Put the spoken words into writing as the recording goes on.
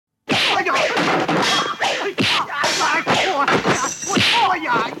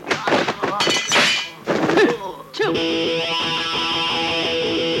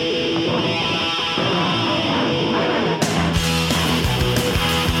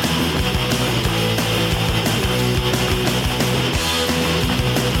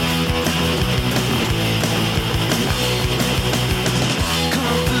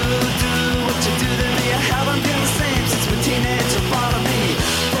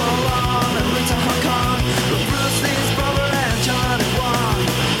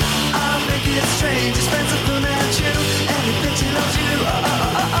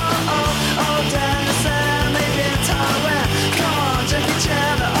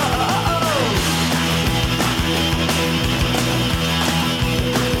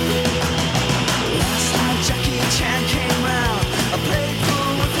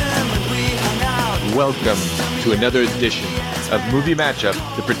welcome to another edition of Movie Matchup,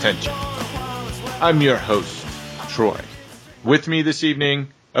 The Pretension. I'm your host, Troy. With me this evening,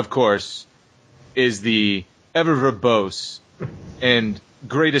 of course, is the ever verbose and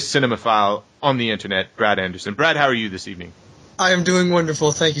greatest cinemaphile on the internet, Brad Anderson. Brad, how are you this evening? I am doing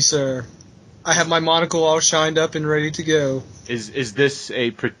wonderful, thank you, sir. I have my monocle all shined up and ready to go. Is this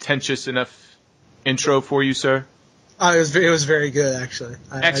a pretentious enough intro for you, sir? It was very good, actually.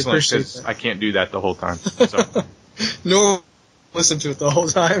 Excellent, because I can't do that the whole time. So. Nor listen to it the whole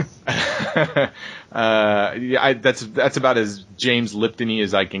time. That's about as James Lipton-y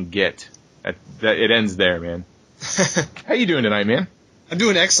as I can get. It ends there, man. How you doing tonight, man? I'm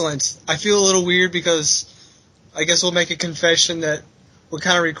doing excellent. I feel a little weird because I guess we'll make a confession that we're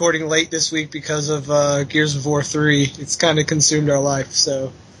kind of recording late this week because of Gears of War 3. It's kind of consumed our life,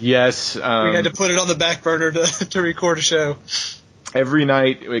 so... Yes. We had to put it on the back burner to record a show. Every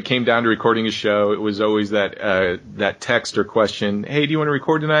night it came down to recording a show. It was always that text or question, hey, do you want to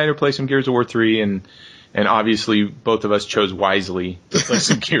record tonight or play some Gears of War 3? And obviously both of us chose wisely to play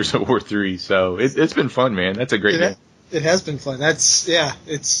some Gears of War 3. So it's been fun, man. That's a great game. It has been fun. It's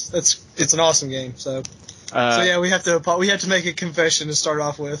an awesome game. So yeah, we have to make a confession to start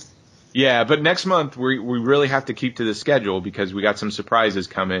off with. Yeah, but next month we really have to keep to the schedule because we got some surprises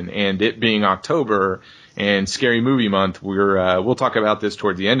coming, and it being October and Scary Movie Month, we'll talk about this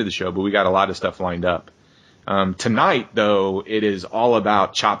towards the end of the show, but we got a lot of stuff lined up. Tonight, though, it is all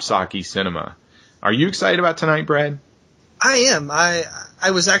about chopsocky cinema. Are you excited about tonight, Brad? I am.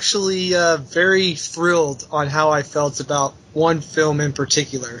 I was actually very thrilled on how I felt about one film in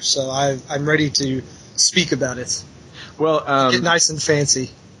particular, so I'm ready to speak about it. Well, get nice and fancy.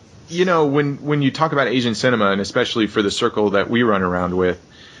 You know, when you talk about Asian cinema, and especially for the circle that we run around with,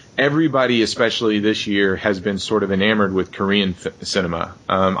 everybody, especially this year, has been sort of enamored with Korean cinema.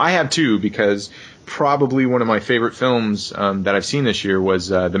 I have too, because probably one of my favorite films that I've seen this year was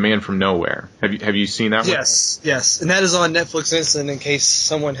The Man from Nowhere. Have you seen that one? Yes, and that is on Netflix Instant in case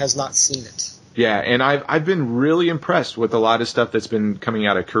someone has not seen it. Yeah, and I've been really impressed with a lot of stuff that's been coming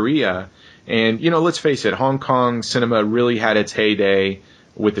out of Korea. And, you know, let's face it, Hong Kong cinema really had its heyday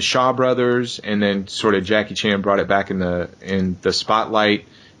with the Shaw Brothers, and then sort of Jackie Chan brought it back in the spotlight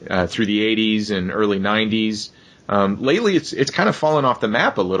through the 80s and early 90s. Lately, it's kind of fallen off the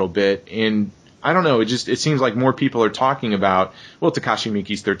map a little bit, and I don't know, it seems like more people are talking about, well, Takashi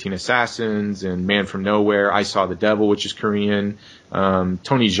Miike's 13 Assassins and Man from Nowhere, I Saw the Devil, which is Korean.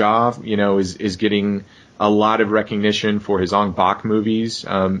 Tony Zhao, you know, is getting a lot of recognition for his Ong Bak movies,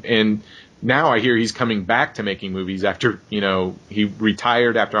 and now I hear he's coming back to making movies after, you know, he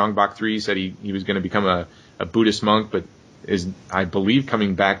retired after Ong Bak 3, said he was going to become a Buddhist monk, but is, I believe,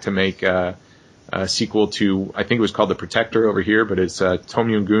 coming back to make a sequel to, I think it was called The Protector over here, but it's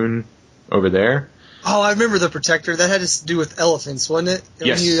Tom Yun-gun over there. Oh, I remember The Protector. That had to do with elephants, wasn't it?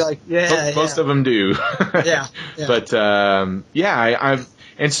 Yes. Most of them do. Yeah. But, I've...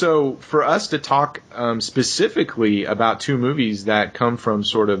 And so for us to talk specifically about two movies that come from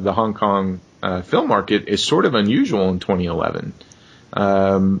sort of the Hong Kong film market is sort of unusual in 2011.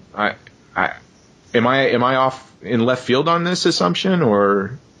 Am I off in left field on this assumption,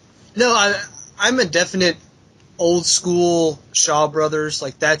 or? No, I'm a definite old school Shaw Brothers.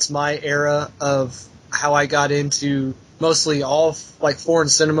 Like, that's my era of how I got into mostly all like foreign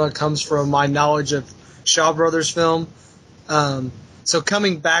cinema comes from my knowledge of Shaw Brothers film. So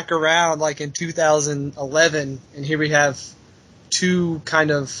coming back around like in 2011, and here we have two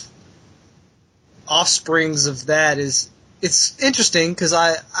kind of offsprings of that, it's interesting because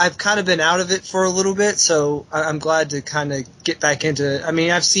I've kind of been out of it for a little bit, so I'm glad to kind of get back into it. I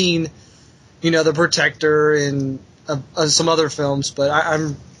mean, I've seen, you know, The Protector and some other films, but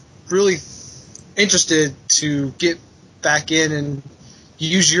I'm really interested to get back in and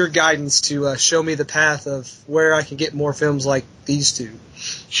use your guidance to show me the path of where I can get more films like these two.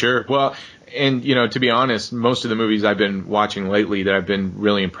 Sure. Well, and, you know, to be honest, most of the movies I've been watching lately that I've been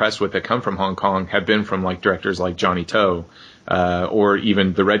really impressed with that come from Hong Kong have been from, like, directors like Johnny To, or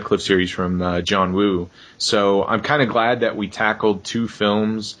even the Red Cliff series from John Woo. So I'm kind of glad that we tackled two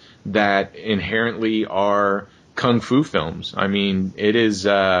films that inherently are kung fu films. I mean, it is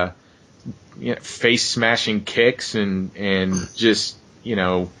face-smashing kicks and just, you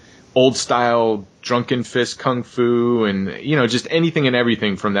know, old-style drunken fist kung fu and, you know, just anything and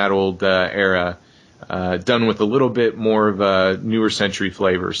everything from that old era, done with a little bit more of a newer century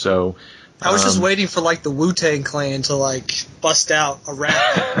flavor. So I was just waiting for, like, the Wu-Tang Clan to, like, bust out a rap.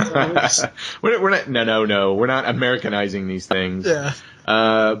 We're not. No. We're not Americanizing these things. Yeah.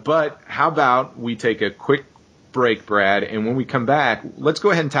 But how about we take a quick break, Brad, and when we come back, let's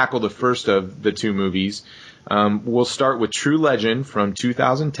go ahead and tackle the first of the two movies. We'll start with True Legend from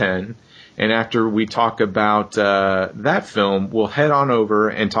 2010, and after we talk about that film, we'll head on over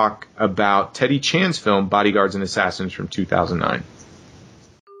and talk about Teddy Chan's film Bodyguards and Assassins from 2009.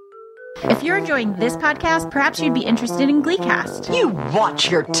 If you're enjoying this podcast, perhaps you'd be interested in GleeCast. You watch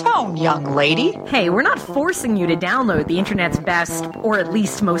your tone, young lady. Hey, we're not forcing you to download the internet's best, or at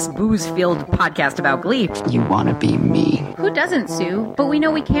least most booze-filled podcast about Glee. You want to be me. Who doesn't, Sue? But we know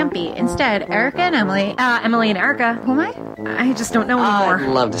we can't be. Instead, Erica and Emily, Emily and Erica, who am I? I just don't know anymore.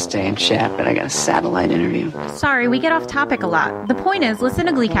 I'd love to stay and chat, but I got a satellite interview. Sorry, we get off topic a lot. The point is, listen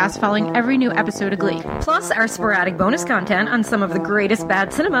to GleeCast following every new episode of Glee. Plus, our sporadic bonus content on some of the greatest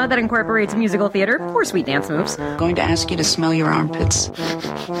bad cinema that incorporates musical theater or sweet dance moves. Going to ask you to smell your armpits.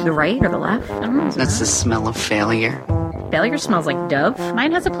 The right or the left? I don't know. That's the smell of failure. Failure smells like Dove.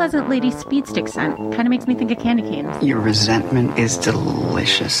 Mine has a pleasant lady speed stick scent. Kind of makes me think of candy canes. Your resentment is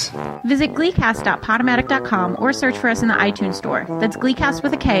delicious. Visit gleecast.podomatic.com or search for us in the iTunes store. That's GleeCast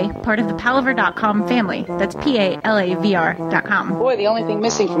with a K, part of the Palaver.com family. That's PALAVR.com. Boy, the only thing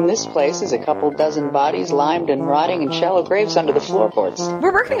missing from this place is a couple dozen bodies limed and rotting in shallow graves under the floorboards.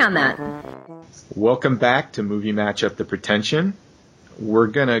 We're working on that. Welcome back to Movie Matchup The Pretension. We're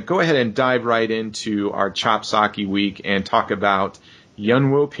going to go ahead and dive right into our Chop Sake week and talk about Yuen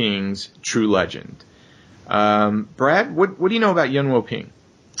Woo-Ping's True Legend. Brad, what do you know about Yuen Woo-Ping?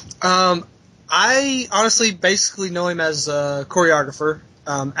 I honestly basically know him as a choreographer,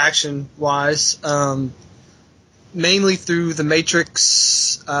 action-wise, mainly through The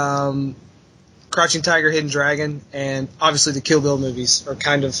Matrix, Crouching Tiger, Hidden Dragon, and obviously the Kill Bill movies are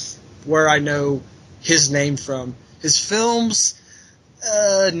kind of where I know his name from. His films,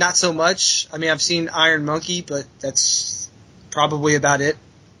 not so much. I mean, I've seen Iron Monkey, but that's probably about it,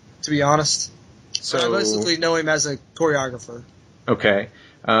 to be honest. So I basically know him as a choreographer. Okay.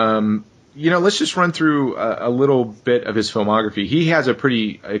 Let's just run through a little bit of his filmography. He has a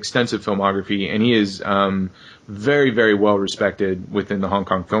pretty extensive filmography, and he is very, very well respected within the Hong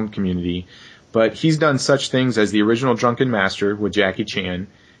Kong film community. But he's done such things as The Original Drunken Master with Jackie Chan,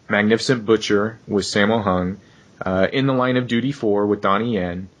 Magnificent Butcher with Sammo Hung, In the Line of Duty 4 with Donnie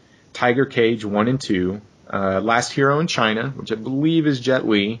Yen, Tiger Cage 1 and 2, Last Hero in China, which I believe is Jet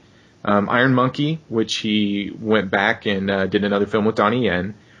Li, Iron Monkey, which he went back and did another film with Donnie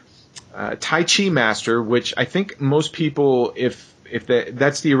Yen, Tai Chi Master, which I think most people, if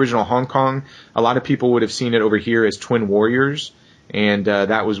that's the original Hong Kong, a lot of people would have seen it over here as Twin Warriors, and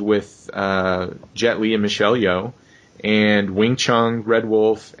that was with Jet Li and Michelle Yeoh. And Wing Chun, Red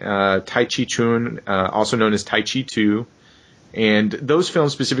Wolf, Tai Chi Chun, also known as Tai Chi 2. And those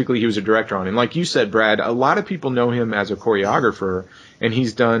films specifically he was a director on. And like you said, Brad, a lot of people know him as a choreographer, and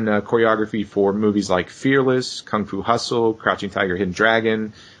he's done choreography for movies like Fearless, Kung Fu Hustle, Crouching Tiger, Hidden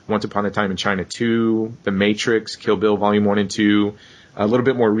Dragon, Once Upon a Time in China 2, The Matrix, Kill Bill Volume 1 and 2, a little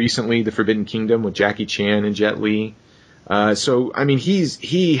bit more recently, The Forbidden Kingdom with Jackie Chan and Jet Li. So, I mean,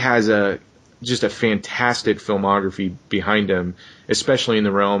 he has just a fantastic filmography behind him, especially in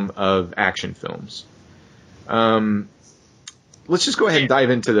the realm of action films. Let's just go ahead and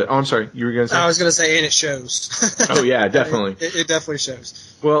dive into the... Oh, I'm sorry. You were going to say? I was going to say, and it shows. Oh, yeah, definitely. It definitely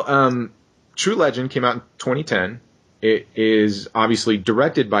shows. Well, True Legend came out in 2010. It is obviously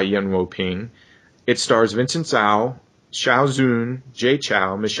directed by Yuen Woo-Ping. It stars Vincent Zhao, Xiao Zun, Jay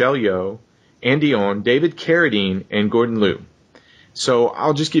Chou, Michelle Yeoh, Andy On, David Carradine, and Gordon Liu. So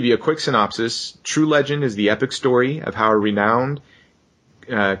I'll just give you a quick synopsis. True Legend is the epic story of how a renowned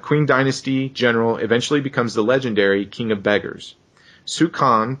Qing Dynasty general eventually becomes the legendary King of Beggars. Su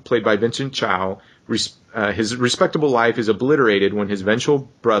Kan, played by Vincent Chow, his respectable life is obliterated when his vengeful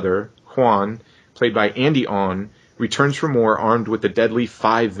brother, Huan, played by Andy On, returns for more armed with the deadly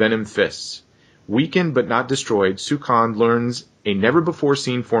 5 venom fists. Weakened but not destroyed, Su Kan learns a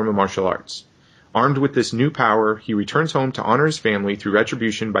never-before-seen form of martial arts. Armed with this new power, he returns home to honor his family through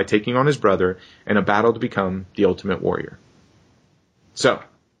retribution by taking on his brother in a battle to become the ultimate warrior. So,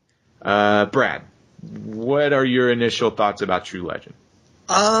 Brad, what are your initial thoughts about True Legend?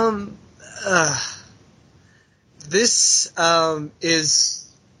 This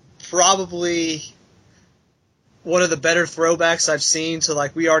is probably one of the better throwbacks I've seen to,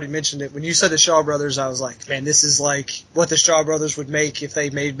 like, we already mentioned it. When you said the Shaw Brothers, I was like, man, this is like what the Shaw Brothers would make if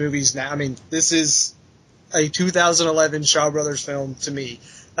they made movies now. I mean, this is a 2011 Shaw Brothers film to me.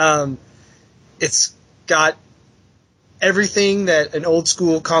 It's got everything that an old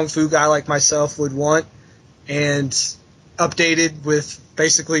school kung fu guy like myself would want, and updated with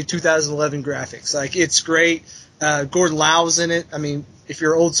basically 2011 graphics. Like, it's great. Gordon Liu's in it. I mean, if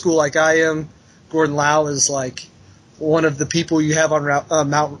you're old school like I am, Gordon Liu is like one of the people you have on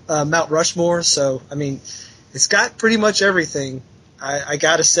Mount Rushmore. So I mean, it's got pretty much everything. I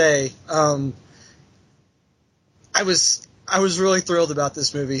gotta say, I was really thrilled about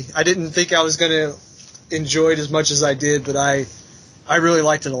this movie. I didn't think I was gonna enjoy it as much as I did, but I really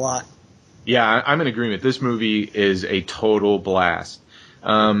liked it a lot. Yeah, I'm in agreement. This movie is a total blast.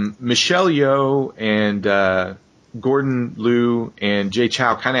 Michelle Yeoh and Gordon Liu and Jay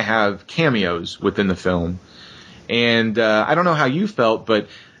Chou kind of have cameos within the film. And I don't know how you felt, but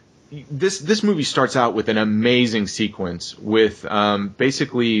this movie starts out with an amazing sequence with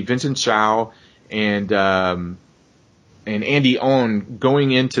basically Vincent Zhao and Andy On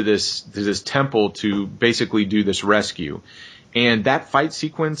going into this temple to basically do this rescue. And that fight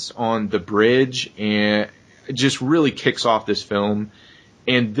sequence on the bridge and just really kicks off this film.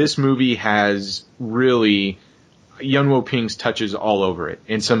 And this movie has really Yuen Woo-Ping's touches all over it,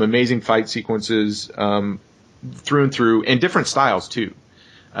 and some amazing fight sequences through and through, and different styles too.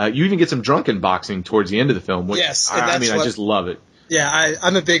 You even get some drunken boxing towards the end of the film. Which, yes, I just love it. Yeah,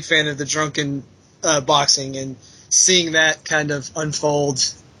 I'm a big fan of the drunken boxing, and seeing that kind of unfold.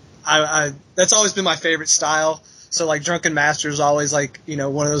 That's always been my favorite style. So like Drunken Master is always like,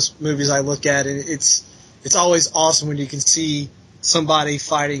 one of those movies I look at, and it's always awesome when you can see somebody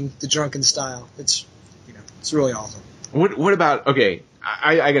fighting the drunken style. It's really awesome. What about, okay,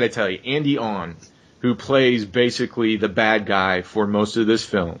 I gotta tell you, Andy On, who plays basically the bad guy for most of this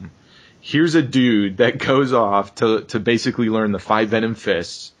film, here's a dude that goes off to basically learn the 5 Venom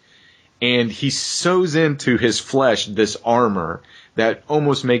Fists, and he sews into his flesh this armor that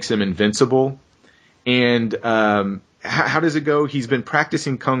almost makes him invincible. And how does it go? He's been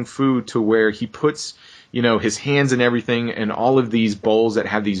practicing kung fu to where he puts, his hands and everything in all of these bowls that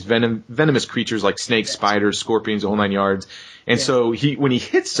have these venomous creatures like snakes, spiders, scorpions, the whole 9 yards. And so when he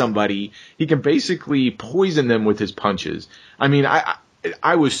hits somebody, he can basically poison them with his punches. I mean,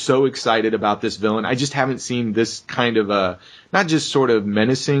 I was so excited about this villain. I just haven't seen this kind of a, not just sort of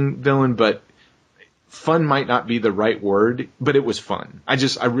menacing villain, but fun might not be the right word, but it was fun. I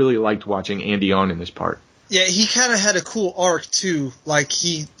really liked watching Andy On in this part. Yeah, he kind of had a cool arc too. Like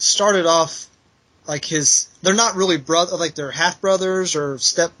he started off like they're not really like they're half brothers or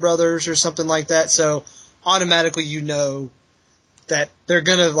step brothers or something like that. So automatically that they're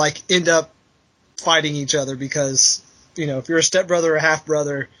gonna like end up fighting each other because if you're a step brother or a half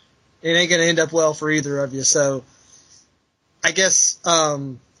brother, it ain't gonna end up well for either of you. So I guess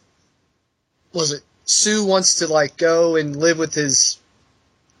was it Sue wants to like go and live with his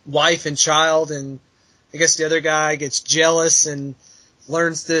wife and child, and I guess the other guy gets jealous and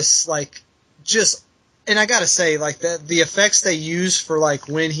learns this like and I gotta say like the effects they use for like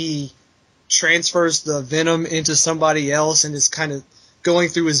when he transfers the venom into somebody else and is kind of going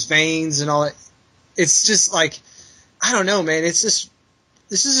through his veins and all that, it's just like, I don't know, man, this is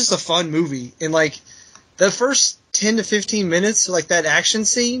just a fun movie. And like the first 10 to 15 minutes, like that action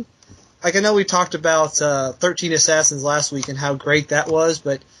scene, like I know we talked about 13 Assassins last week and how great that was,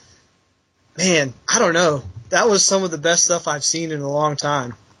 but man, I don't know. That was some of the best stuff I've seen in a long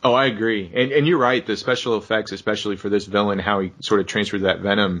time. Oh, I agree. And you're right, the special effects, especially for this villain, how he sort of transfers that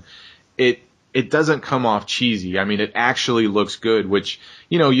venom, it doesn't come off cheesy. I mean, it actually looks good, which,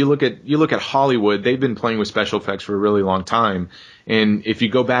 you look at Hollywood, they've been playing with special effects for a really long time. And if you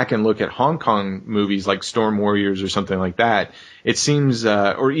go back and look at Hong Kong movies like Storm Warriors or something like that, it seems,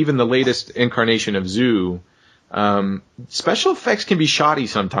 or even the latest incarnation of Zoo, special effects can be shoddy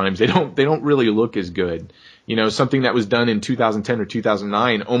sometimes. They don't really look as good. Something that was done in 2010 or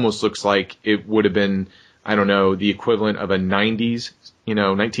 2009 almost looks like it would have been, I don't know, the equivalent of a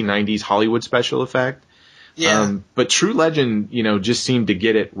 1990s Hollywood special effect. Yeah. But True Legend, just seemed to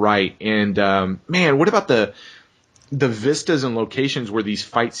get it right. And, man, what about the vistas and locations where these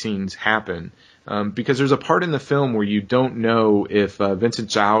fight scenes happen? Because there's a part in the film where you don't know if Vincent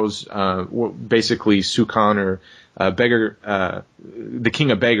Zhao's basically Sukan or beggar, the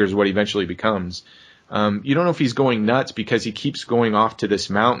King of Beggars, what he eventually becomes. You don't know if he's going nuts because he keeps going off to this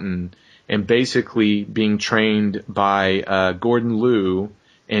mountain and basically being trained by Gordon Liu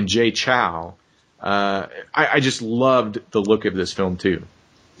and Jay Chou. I just loved the look of this film too.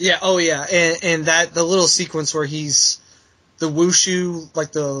 Yeah, oh yeah, and that the little sequence where he's the wushu,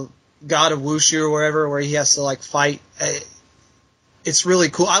 like the god of wushu or whatever, where he has to like fight. It's really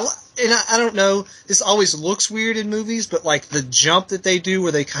cool. I don't know, this always looks weird in movies, but like the jump that they do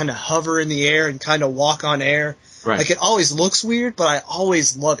where they kind of hover in the air and kind of walk on air, right. Like it always looks weird, but I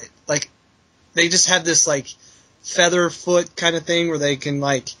always love it. Like they just have this like feather foot kind of thing where they can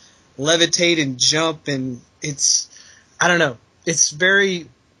like levitate and jump, and I don't know, it's very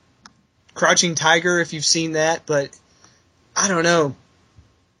Crouching Tiger, if you've seen that, but I don't know.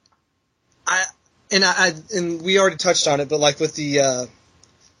 And we already touched on it, but like with the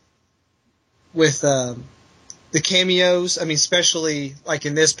cameos, I mean, especially like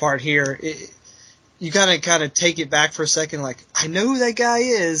in this part here, you kind of take it back for a second. Like, I know who that guy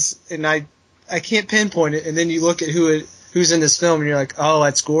is, and I can't pinpoint it. And then you look at who's in this film, and you're like, oh,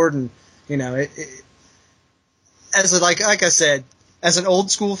 that's Gordon. You know, like I said, as an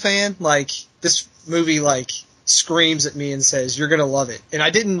old school fan, like this movie like screams at me and says, you're gonna love it. And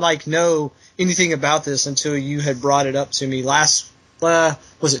I didn't like know anything about this until you had brought it up to me was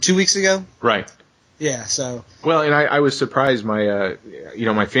it 2 weeks ago? Right. Yeah, so. Well, and I was surprised my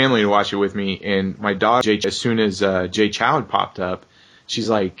family to watch it with me, and my daughter, as soon as Jay Chou had popped up, she's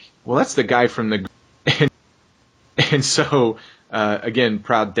like, well, that's the guy from the, and so, again,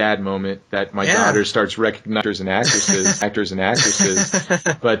 proud dad moment that my daughter starts recognizing actors and actresses.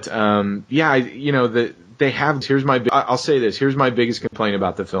 But, they have, I'll say this, here's my biggest complaint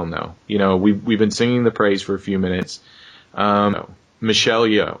about the film though. You know, we've been singing the praise for a few minutes. Michelle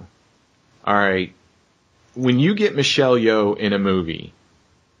Yeoh. All right. When you get Michelle Yeoh in a movie,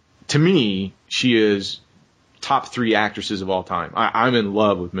 to me, she is top 3 actresses of all time. I'm in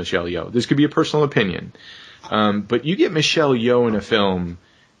love with Michelle Yeoh. This could be a personal opinion. But you get Michelle Yeoh in a film,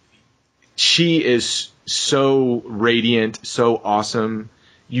 she is so radiant, so awesome.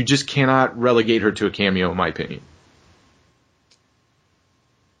 You just cannot relegate her to a cameo, in my opinion.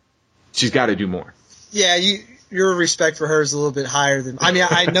 She's got to do more. Yeah, your respect for her is a little bit higher than... I mean,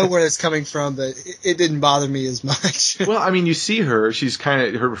 I know where it's coming from, but it didn't bother me as much. Well, I mean, you see her. She's kind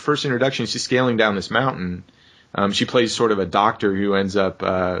of... Her first introduction, she's scaling down this mountain. She plays sort of a doctor who ends up...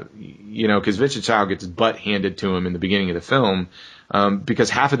 because Vincent Zhao gets his butt handed to him in the beginning of the film. Because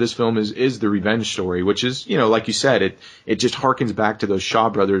half of this film is the revenge story, which is, like you said, it just harkens back to those Shaw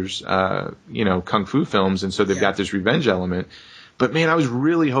Brothers, kung fu films. And so they've got this revenge element. But man, I was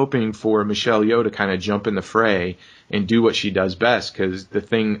really hoping for Michelle Yeoh to kind of jump in the fray and do what she does best. Because the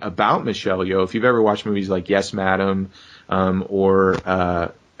thing about Michelle Yeoh, if you've ever watched movies like Yes, Madam,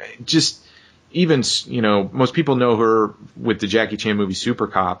 or just even, most people know her with the Jackie Chan movie Super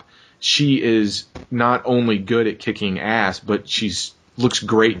Cop. She is not only good at kicking ass, but looks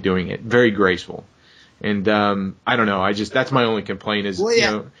great doing it. Very graceful. And I don't know. That's my only complaint is,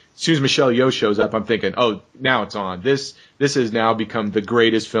 as soon as Michelle Yeoh shows up, I'm thinking, oh, now it's on. This has now become the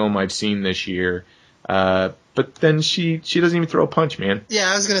greatest film I've seen this year. But then she doesn't even throw a punch, man.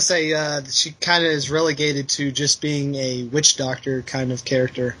 Yeah, I was gonna say she kind of is relegated to just being a witch doctor kind of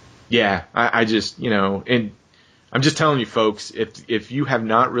character. Yeah, I just and I'm just telling you, folks, if you have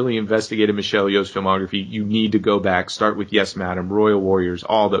not really investigated Michelle Yeoh's filmography, you need to go back. Start with Yes, Madam, Royal Warriors,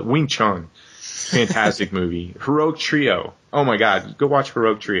 all the Wing Chun, fantastic movie, Heroic Trio. Oh my God, go watch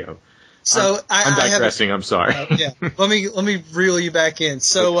Heroic Trio. So I'm digressing. I'm sorry. Let me reel you back in.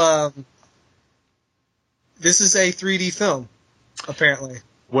 So this is a 3D film, apparently.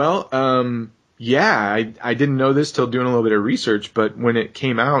 Well, I didn't know this till doing a little bit of research, but when it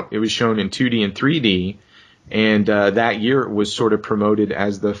came out, it was shown in 2D and 3D. And that year it was sort of promoted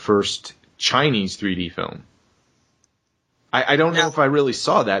as the first Chinese 3D film. I don't know if I really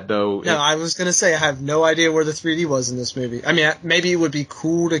saw that, though. No, I was going to say I have no idea where the 3D was in this movie. I mean, maybe it would be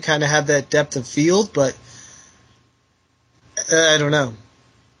cool to kind of have that depth of field, but I don't know.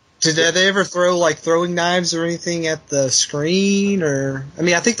 Did they ever throw throwing knives or anything at the screen? Or I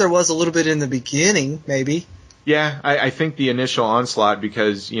mean, I think there was a little bit in the beginning, maybe. Yeah, I think the initial onslaught,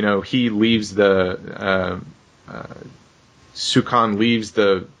 because he leaves the Sukan leaves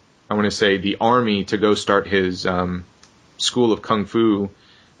the army to go start his school of kung fu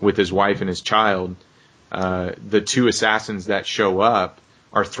with his wife and his child. The 2 assassins that show up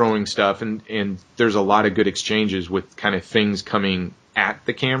are throwing stuff, and there's a lot of good exchanges with kind of things coming at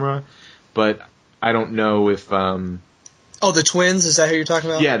the camera, but I don't know if Oh, the twins? Is that who you're talking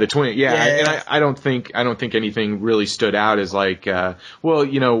about? Yeah, the twin. Yeah, and I don't think anything really stood out as like, well,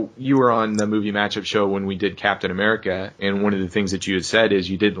 you were on the movie matchup show when we did Captain America, and one of the things that you had said is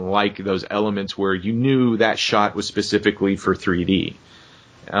you didn't like those elements where you knew that shot was specifically for 3D.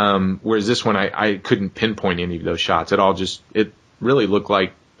 Whereas this one, I couldn't pinpoint any of those shots. It really looked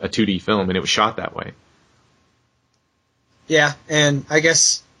like a 2D film, and it was shot that way. Yeah, and I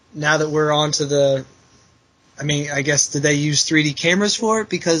guess now that we're on to did they use 3D cameras for it?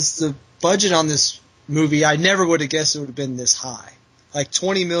 Because the budget on this movie, I never would have guessed it would have been this high. Like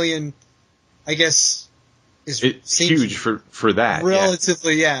 $20 million, I guess, seems huge for that.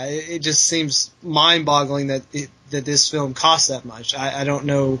 Relatively, yeah. It just seems mind-boggling that this film cost that much. I don't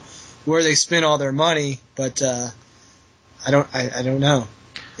know where they spent all their money, but I don't know.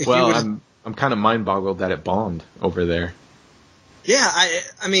 Well, I'm kind of mind boggled that it bombed over there. Yeah,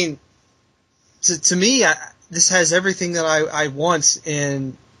 I mean, to me, this has everything that I want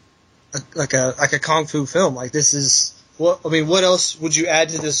in like a kung fu film. Like, this is what else would you add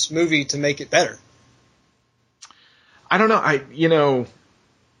to this movie to make it better? I don't know.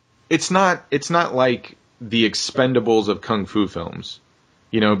 It's not like the Expendables of kung fu films.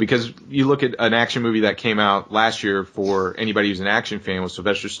 Because you look at an action movie that came out last year for anybody who's an action fan with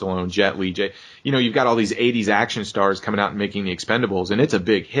Sylvester Stallone, Jet Li, you've got all these 80s action stars coming out and making the Expendables, and it's a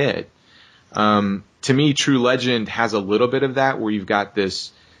big hit. To me, True Legend has a little bit of that, where you've got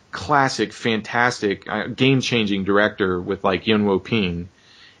this classic, fantastic, game-changing director with like Yuen Woo-Ping,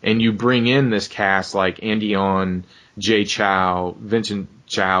 and you bring in this cast like Andy On, Jay Chou, Vincent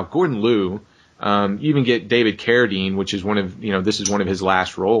Zhao, Gordon Liu. You even get David Carradine, which is this is one of his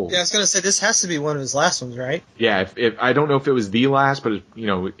last roles. Yeah, I was going to say, this has to be one of his last ones, right? Yeah, if I don't know if it was the last, but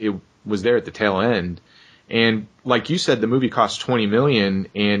it was there at the tail end. And like you said, the movie cost $20 million,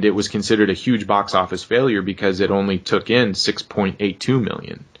 and it was considered a huge box office failure because it only took in $6.82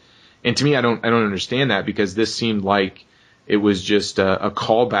 million. And to me, I don't understand that, because this seemed like it was just a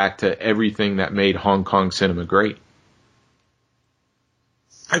callback to everything that made Hong Kong cinema great.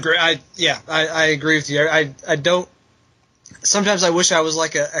 I agree. I agree with you. I don't. Sometimes I wish I was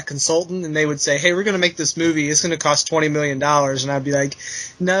like a consultant, and they would say, "Hey, we're going to make this movie. It's going to cost $20 million," and I'd be like,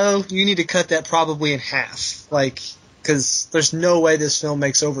 "No, you need to cut that probably in half, because there's no way this film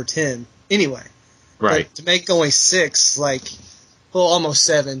makes over 10 anyway." Right. But to make only 6, almost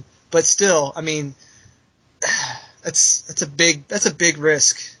 7, but still, I mean, that's a big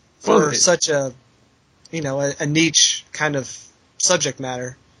risk for such a niche kind of subject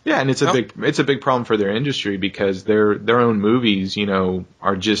matter. Yeah, and it's a big problem for their industry, because their own movies,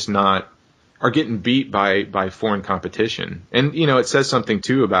 are just are getting beat by foreign competition. And it says something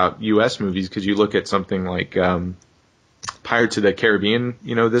too about U.S. movies, because you look at something like Pirates of the Caribbean,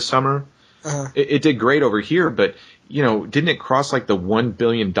 this summer. Uh-huh. It did great over here, but didn't it cross like the $1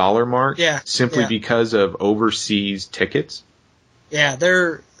 billion mark? Yeah, simply because of overseas tickets. Yeah,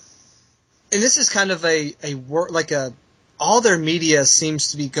 and this is kind of all their media seems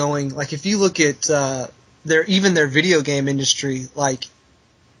to be going, like, if you look at their video game industry, like,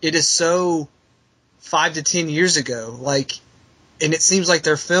 it is so 5 to 10 years ago, and it seems like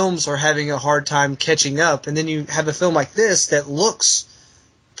their films are having a hard time catching up. And then you have a film like this that looks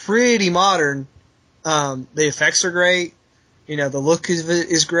pretty modern. The effects are great. The look of it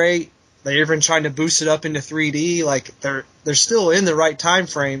is great. They're even trying to boost it up into 3D. Like, they're still in the right time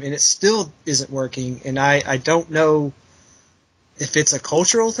frame, and it still isn't working. And I don't know if it's a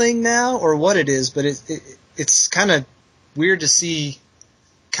cultural thing now or what it is, but it's kind of weird to see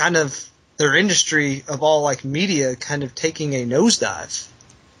kind of their industry of all like media kind of taking a nosedive.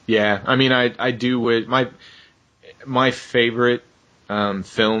 Yeah, I mean, I do with my favorite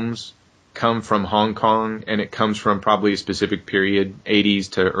films come from Hong Kong, and it comes from probably a specific period,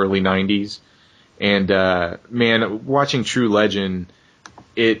 80s to early 90s. And man, watching True Legend,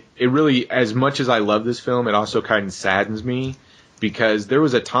 it really, as much as I love this film, it also kind of saddens me, because there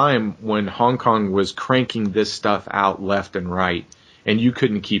was a time when Hong Kong was cranking this stuff out left and right, and you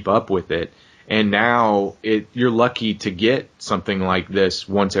couldn't keep up with it. And now you're lucky to get something like this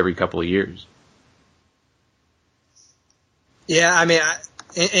once every couple of years. Yeah, I mean,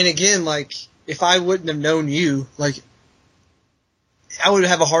 and again, like, if I wouldn't have known you, like, I would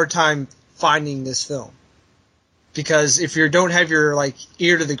have a hard time finding this film. Because if you don't have your, like,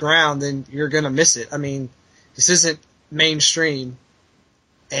 ear to the ground, then you're going to miss it. I mean, this isn't mainstream,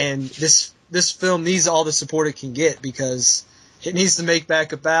 and this film needs all the support it can get, because it needs to make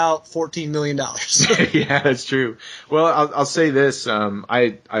back about $14 million. Yeah, that's true. Well, I'll say this.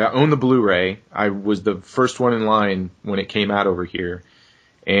 I own the Blu-ray. I was the first one in line when it came out over here.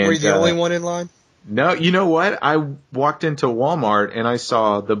 And, were you the only one in line? No, you know what? I walked into Walmart and I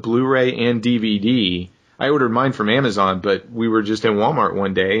saw the Blu-ray and DVD. I ordered mine from Amazon, but we were just in Walmart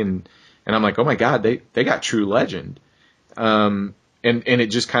one day, and I'm like, oh my God, they got True Legend. And it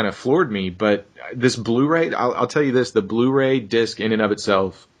just kind of floored me. But this Blu-ray, I'll tell you this, the Blu-ray disc in and of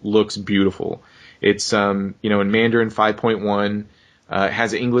itself looks beautiful. It's, in Mandarin 5.1, it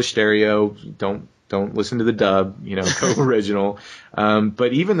has English stereo. Don't listen to the dub, go original.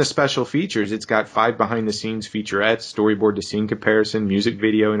 But even the special features, it's got 5 behind the scenes featurettes, storyboard to scene comparison, music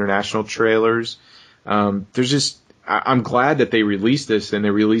video, international trailers. I'm glad that they released this, and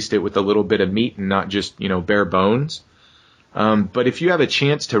they released it with a little bit of meat and not just, bare bones. But if you have a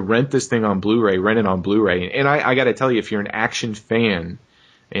chance to rent this thing on Blu-ray, rent it on Blu-ray. And I got to tell you, if you're an action fan,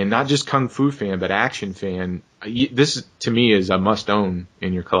 and not just kung fu fan, but action fan, this to me is a must own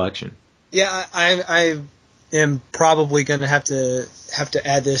in your collection. Yeah, I am probably going to have to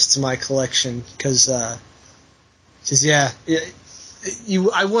add this to my collection because I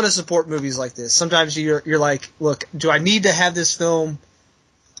want to support movies like this. Sometimes you're like, look, do I need to have this film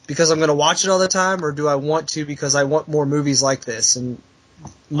because I'm going to watch it all the time, or do I want to because I want more movies like this? And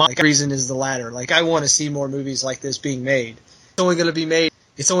my reason is the latter. Like, I want to see more movies like this being made. It's only going to be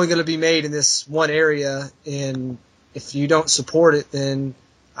made in this one area, and if you don't support it, then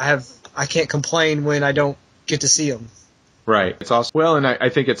I can't complain when I don't get to see them. Right. It's also, well, and I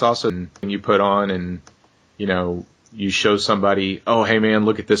think it's also when you put on and, you know, you show somebody, oh, hey man,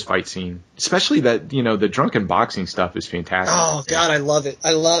 look at this fight scene. Especially that, you know, the drunken boxing stuff is fantastic. Oh God, I love it.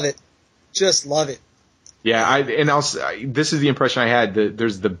 Just love it. Yeah, this is the impression I had.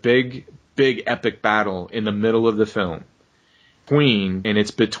 There's the big epic battle in the middle of the film. And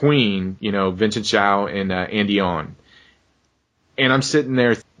it's between, you know, Vincent Zhao and Andy On. And I'm sitting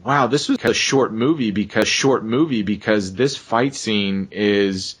there, wow, this was a short movie because this fight scene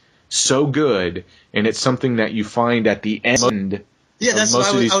is so good, and it's something that you find at the end. Yeah, that's what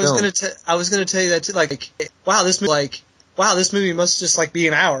I was going to tell you that too. Like, wow, this movie must just like be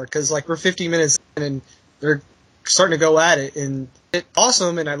an hour because like we're 50 minutes in and they're starting to go at it, and it's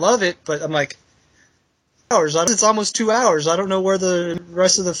awesome and I love it, but I'm like, hours. It's almost 2 hours. I don't know where the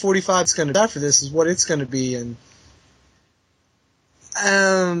rest of the 45 is going to be after this. Is what it's going to be, and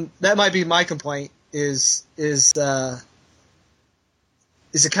that might be my complaint. Is it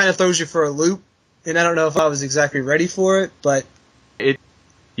kind of throws you for a loop, and I don't know if I was exactly ready for it, but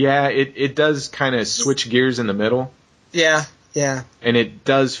it does kind of switch gears in the middle. Yeah, and it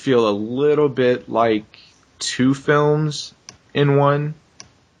does feel a little bit like two films in one.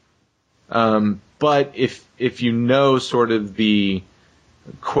 But if you know sort of the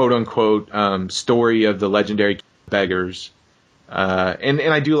quote unquote story of the legendary Beggars, and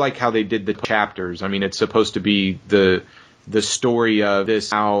I do like how they did the chapters. I mean, it's supposed to be the story of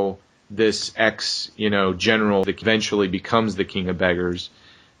how this general that eventually becomes the King of Beggars.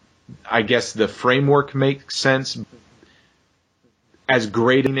 I guess the framework makes sense. As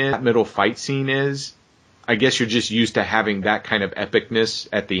great as that middle fight scene is, I guess you're just used to having that kind of epicness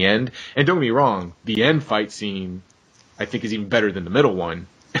at the end. And don't get me wrong, the end fight scene, I think, is even better than the middle one.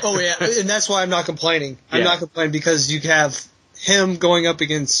 Oh, yeah, and that's why I'm not complaining. I'm not complaining because you have him going up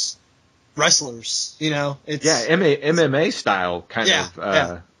against wrestlers, you know. It's, MMA style kind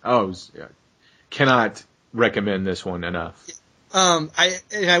of. Cannot recommend this one enough.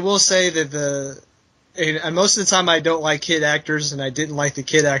 I will say that and most of the time I don't like kid actors, and I didn't like the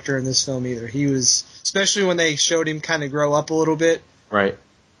kid actor in this film either. He was, especially when they showed him kind of grow up a little bit. Right.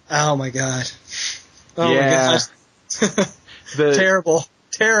 Oh my god. Oh my gosh.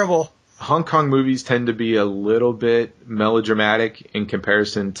 Terrible. Hong Kong movies tend to be a little bit melodramatic in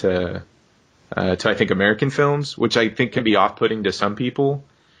comparison to I think American films, which I think can be off-putting to some people.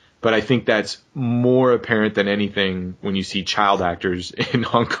 But I think that's more apparent than anything when you see child actors in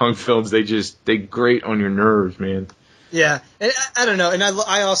Hong Kong films. They grate on your nerves, man. Yeah, and I don't know, and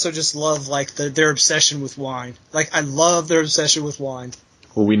I also just love like their obsession with wine. Like, I love their obsession with wine.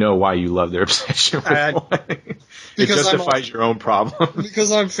 Well, we know why you love their obsession with wine. It justifies your own problem.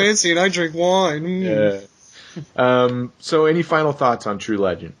 Because I'm fancy and I drink wine. Mm. Yeah. So, any final thoughts on True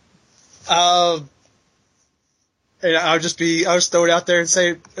Legend? And I'll just throw it out there and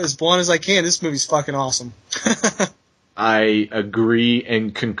say as blunt as I can, this movie's fucking awesome. I agree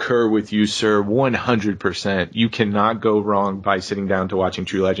and concur with you, sir, 100%. You cannot go wrong by sitting down to watching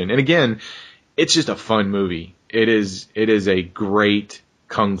True Legend. And again, it's just a fun movie. It is a great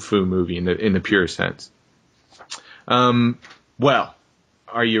kung fu movie in the purest sense. Well,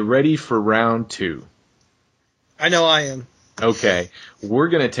 are you ready for round 2? I know I am. Okay, we're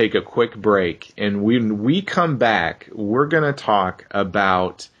going to take a quick break, and when we come back, we're going to talk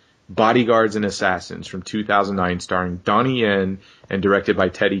about Bodyguards and Assassins from 2009, starring Donnie Yen and directed by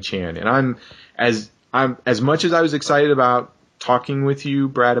Teddy Chan. And I'm as much as I was excited about talking with you,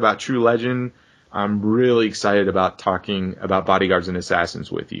 Brad, about True Legend, I'm really excited about talking about Bodyguards and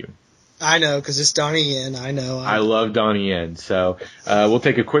Assassins with you. I know, because it's Donnie Yen. I know. I love Donnie Yen. So we'll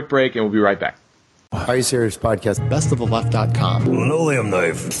take a quick break, and we'll be right back. Are You Serious podcast, bestoftheleft.com. Linoleum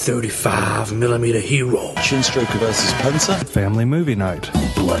knife, 35mm hero. Shinstraker versus Pencer. Family movie night.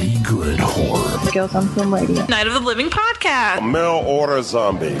 Bloody good horror. Girls on Film Radio. Night of the Living podcast. Mail order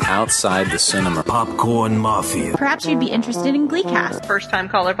zombie. Outside the cinema. Popcorn mafia. Perhaps you'd be interested in Gleecast. First time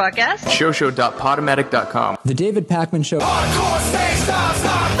caller podcast. Showshow.podomatic.com. The David Pakman Show.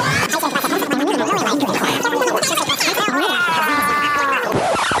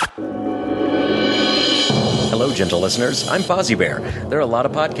 gentle listeners. I'm Fozzie Bear. There are a lot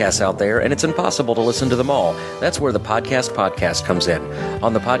of podcasts out there, and it's impossible to listen to them all. That's where the Podcast comes in.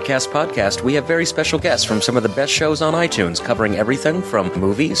 On the Podcast, we have very special guests from some of the best shows on iTunes, covering everything from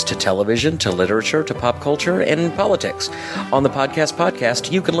movies to television to literature to pop culture and politics. On the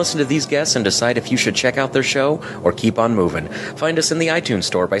Podcast, you can listen to these guests and decide if you should check out their show or keep on moving. Find us in the iTunes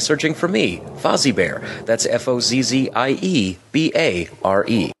store by searching for me, Fozzie Bear. That's FOZZIEBARE.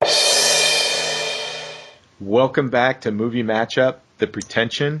 Welcome back to Movie Matchup, the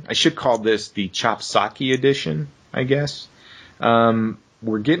Pretension. I should call this the Chopsaki edition, I guess.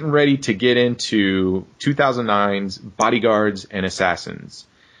 We're getting ready to get into 2009's Bodyguards and Assassins.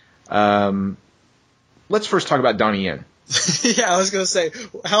 Let's first talk about Donnie Yen. Yeah, I was going to say,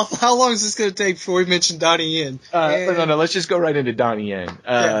 how long is this going to take before we mention Donnie Yen? No, let's just go right into Donnie Yen.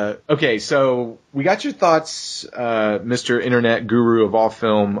 Yeah. Okay, so we got your thoughts, Mr. Internet Guru of all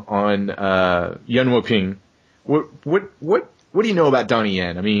film, on Yuen Woo-Ping. What do you know about Donnie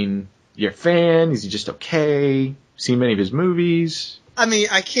Yen? I mean, you're a fan? Is he just okay? Seen many of his movies? I mean,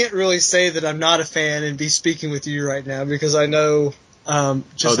 I can't really say that I'm not a fan and be speaking with you right now because I know how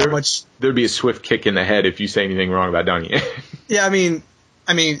much. There'd be a swift kick in the head if you say anything wrong about Donnie Yen. Yeah, I mean,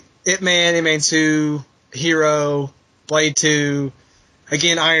 Ip Man, Ip Man 2, Hero, Blade 2,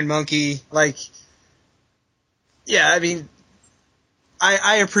 again, Iron Monkey. Like, yeah, I mean,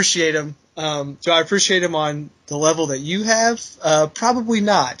 I appreciate him. Do I appreciate him on the level that you have? Probably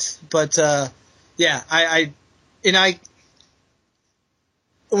not. But, yeah,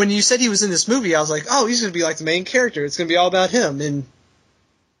 when you said he was in this movie, I was like, oh, he's going to be like the main character. It's going to be all about him. And,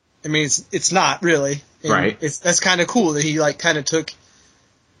 I mean, it's not really. And right. That's kind of cool that he, like, kind of took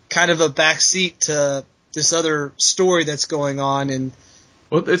kind of a backseat to this other story that's going on. And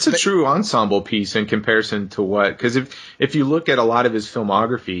well, it's a true ensemble piece in comparison to what, because if you look at a lot of his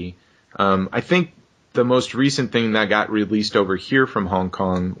filmography, I think the most recent thing that got released over here from Hong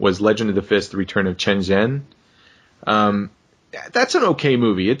Kong was Legend of the Fist: The Return of Chen Zhen. That's an okay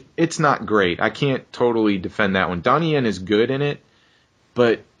movie. It's not great. I can't totally defend that one. Donnie Yen is good in it,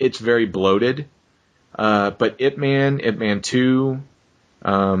 but it's very bloated. But Ip Man 2,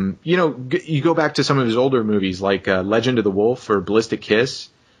 you go back to some of his older movies like Legend of the Wolf or Ballistic Kiss.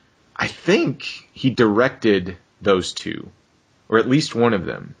 I think he directed those two, or at least one of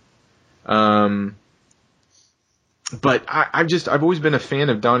them. But I've always been a fan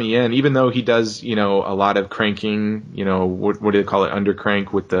of Donnie Yen, even though he does, a lot of cranking, what do they call it,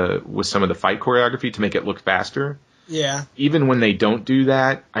 undercrank with some of the fight choreography to make it look faster. Yeah. Even when they don't do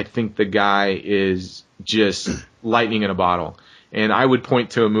that, I think the guy is just lightning in a bottle. And I would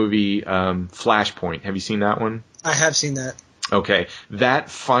point to a movie, Flashpoint. Have you seen that one? I have seen that. Okay. That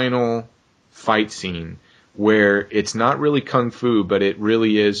final fight scene where it's not really kung fu, but it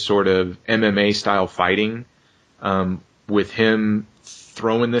really is sort of MMA style fighting, with him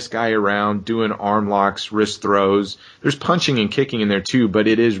throwing this guy around, doing arm locks, wrist throws. There's punching and kicking in there too, but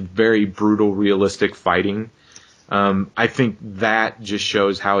it is very brutal, realistic fighting. I think that just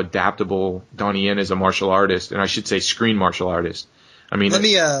shows how adaptable Donnie Yen is a martial artist, and I should say screen martial artist. I mean, let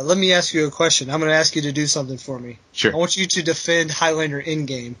me ask you a question. I'm going to ask you to do something for me. Sure. I want you to defend Highlander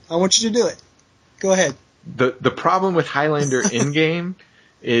Endgame. I want you to do it. Go ahead. The problem with Highlander Endgame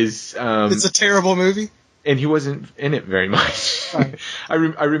is it's a terrible movie. And he wasn't in it very much. Right. I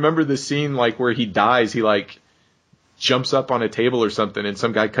remember the scene like where he dies. He like jumps up on a table or something, and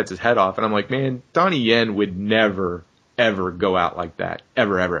some guy cuts his head off. And I'm like, man, Donnie Yen would never ever go out like that,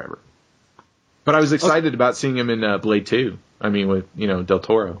 ever. But I was excited about seeing him in Blade 2. I mean, with Del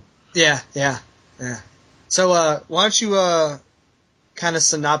Toro. Yeah. So why don't you kind of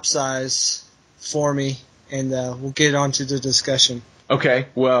synopsize for me, and we'll get on to the discussion. Okay.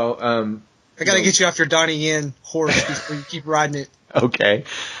 Well. I got to get you off your Donnie Yen horse before you keep riding it. Okay.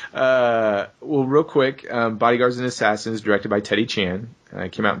 Well, real quick, Bodyguards and Assassins, directed by Teddy Chan.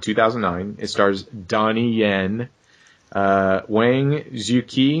 Came out in 2009. It stars Donnie Yen, Wang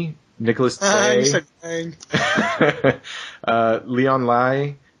Zhuqi, Nicholas Tse, You said Wang. Leon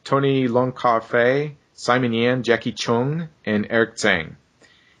Lai, Tony Longcar-Fei, Simon Yan, Jackie Chung, and Eric Tsang.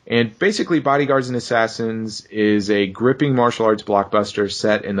 And basically, Bodyguards and Assassins is a gripping martial arts blockbuster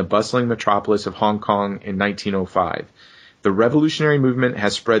set in the bustling metropolis of Hong Kong in 1905. The revolutionary movement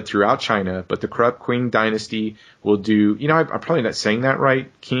has spread throughout China, but the corrupt Qing dynasty will do... I'm probably not saying that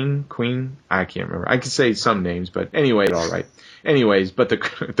right. King? Queen? I can't remember. I could say some names, but anyway, all right. Anyways, but the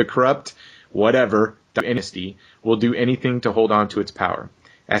corrupt whatever dynasty will do anything to hold on to its power.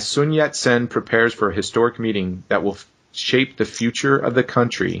 As Sun Yat-sen prepares for a historic meeting that will shape the future of the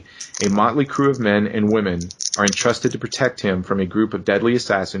country, a motley crew of men and women are entrusted to protect him from a group of deadly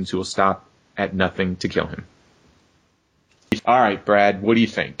assassins who will stop at nothing to kill him. All right, Brad, what do you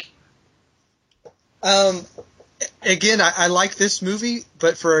think? Again, I like this movie,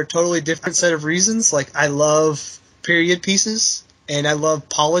 but for a totally different set of reasons. Like, I love period pieces, and I love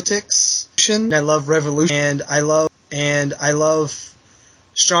politics, and I love revolution, and I love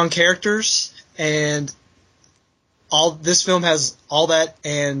strong characters, and this film has all that,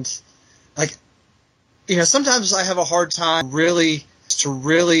 and like, you know, sometimes I have a hard time really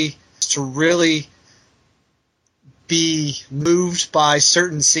be moved by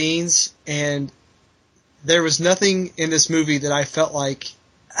certain scenes, and there was nothing in this movie that I felt like,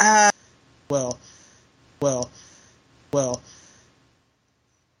 well.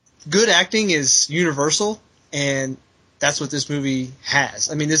 Good acting is universal, and that's what this movie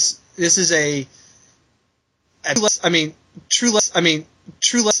has. I mean, True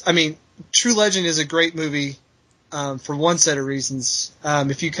Legend is a great movie for one set of reasons.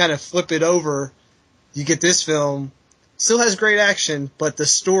 If you kind of flip it over, you get this film. Still has great action, but the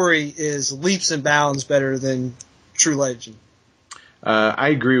story is leaps and bounds better than True Legend. I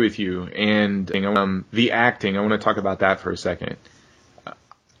agree with you, and the acting, I want to talk about that for a second.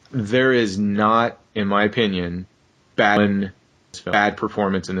 There is not, in my opinion, bad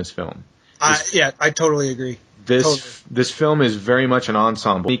performance in this film. I totally agree. This film is very much an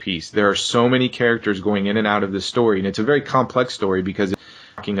ensemble piece. There are so many characters going in and out of the story, and it's a very complex story because it's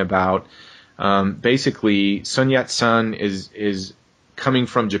talking about basically Sun Yat-sen is coming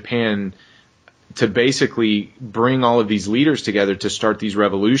from Japan to basically bring all of these leaders together to start these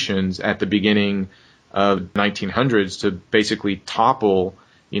revolutions at the beginning of 1900s to basically topple,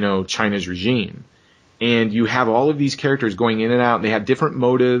 China's regime. And you have all of these characters going in and out, and they have different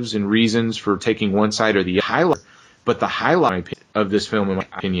motives and reasons for taking one side or the other. But the highlight of this film, in my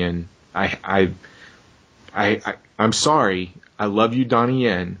opinion, I'm sorry, I love you, Donnie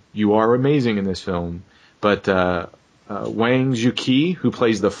Yen. You are amazing in this film. But Wang Zhuqi, who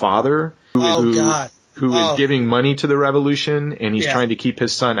plays the father, who is giving money to the revolution, and he's trying to keep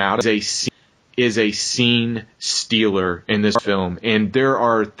his son out, is a scene stealer in this film. And there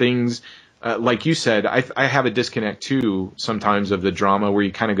are things, like you said, I have a disconnect too sometimes of the drama where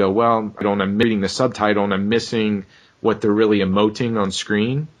you kind of go, well, I'm reading the subtitle and I'm missing what they're really emoting on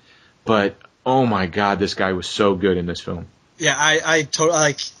screen. But oh my God, this guy was so good in this film. Yeah, I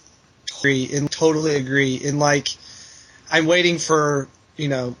totally agree. And like, I'm waiting for,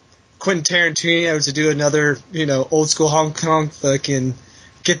 Quentin Tarantino to do another, old school Hong Kong flick and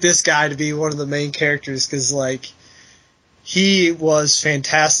get this guy to be one of the main characters, because like, he was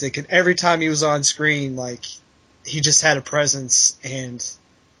fantastic, and every time he was on screen, like, he just had a presence, and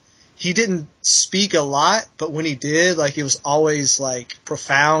he didn't speak a lot, but when he did, like, it was always like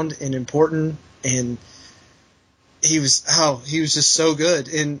profound and important, and he was just so good.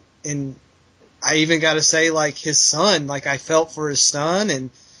 And I even got to say, like, his son, like, I felt for his son, and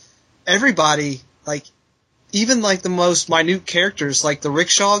everybody, like, even like the most minute characters, like the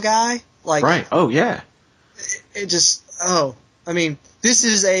rickshaw guy, like, right. Oh yeah. This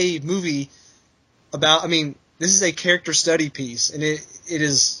is a movie about, this is a character study piece, and it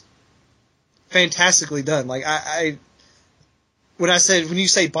is fantastically done. Like, when you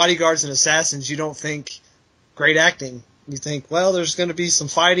say Bodyguards and Assassins, you don't think great acting. You think, well, there's going to be some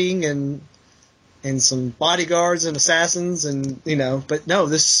fighting and some bodyguards and assassins, and, but no,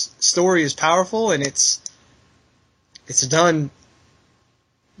 this story is powerful, and it's done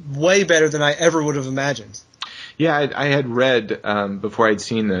way better than I ever would have imagined. Yeah, I had read before I'd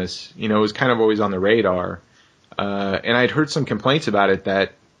seen this, it was kind of always on the radar, and I'd heard some complaints about it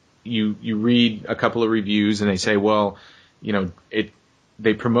that you read a couple of reviews and they say, well,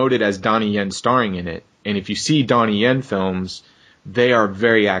 they promote it as Donnie Yen starring in it, and if you see Donnie Yen films, they are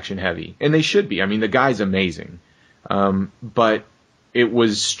very action heavy, and they should be. The guy's amazing, but it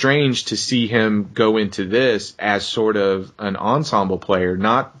was strange to see him go into this as sort of an ensemble player,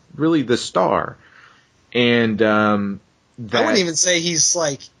 not really the star. And I wouldn't even say he's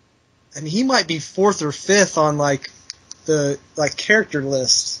like, he might be fourth or fifth on like the character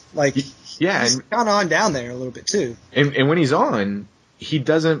list. Like, yeah, he's gone on down there a little bit too. And when he's on, he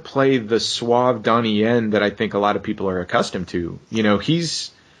doesn't play the suave Donnie Yen that I think a lot of people are accustomed to.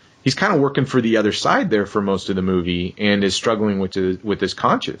 He's kind of working for the other side there for most of the movie, and is struggling with his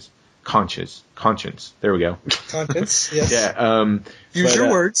conscience. There we go. Conscience, yes. Yeah. Use your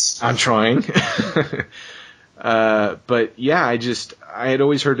words. I'm trying. But yeah, I had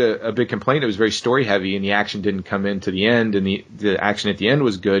always heard a big complaint. It was very story heavy, and the action didn't come into the end, and the action at the end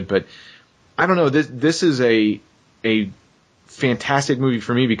was good. But I don't know. This is a fantastic movie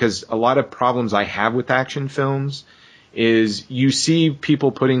for me, because a lot of problems I have with action films is you see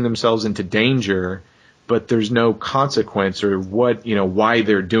people putting themselves into danger but there's no consequence or why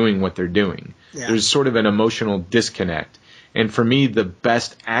they're doing what they're doing. Yeah. There's sort of an emotional disconnect. And for me, the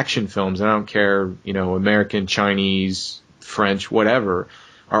best action films, and I don't care, American, Chinese, French, whatever,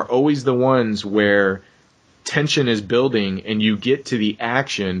 are always the ones where tension is building and you get to the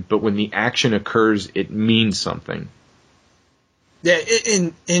action, but when the action occurs, it means something. Yeah,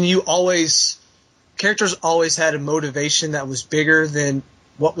 and characters always had a motivation that was bigger than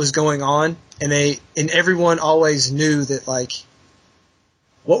what was going on, and everyone always knew that, like,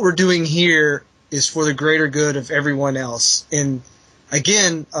 what we're doing here is for the greater good of everyone else. And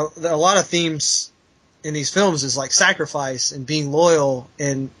again, a lot of themes in these films is like sacrifice and being loyal,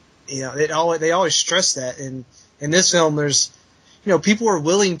 and they always stress that. And in this film, there's people are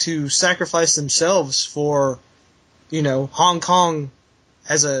willing to sacrifice themselves for Hong Kong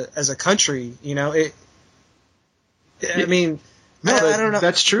as a country. I mean, I don't know.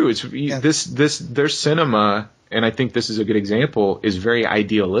 That's true. It's their cinema, and I think this is a good example, is very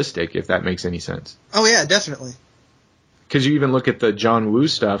idealistic, if that makes any sense. Oh yeah, definitely. Because you even look at the John Woo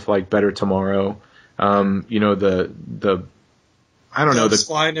stuff, like Better Tomorrow. The I don't know, the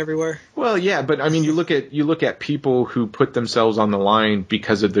flying everywhere. Well, yeah, but I mean, you look at people who put themselves on the line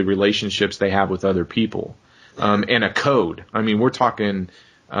because of the relationships they have with other people, and a code. I mean, we're talking.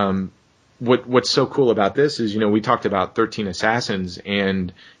 What's so cool about this is, we talked about 13 Assassins,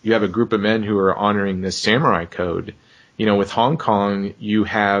 and you have a group of men who are honoring this samurai code. With Hong Kong, you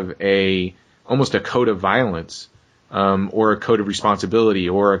have almost a code of violence, or a code of responsibility,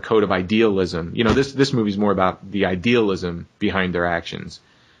 or a code of idealism. This movie's more about the idealism behind their actions.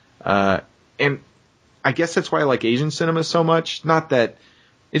 And I guess that's why I like Asian cinema so much. Not that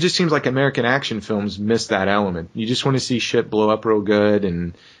it just seems like American action films miss that element. You just want to see shit blow up real good,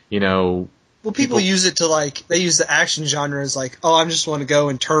 and well, people use it to they use the action genre as I just want to go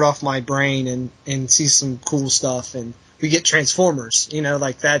and turn off my brain and see some cool stuff. And we get Transformers,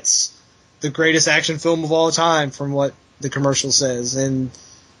 that's the greatest action film of all time from what the commercial says. And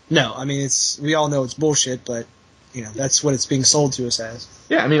no, I mean, we all know it's bullshit, but that's what it's being sold to us as.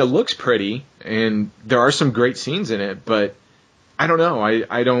 Yeah. I mean, it looks pretty and there are some great scenes in it, but I don't know.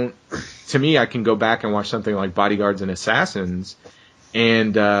 I don't, to me, I can go back and watch something like Bodyguards and Assassins,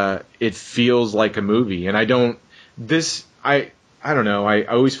 and it feels like a movie. And I don't know. I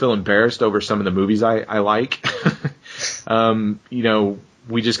always feel embarrassed over some of the movies I like.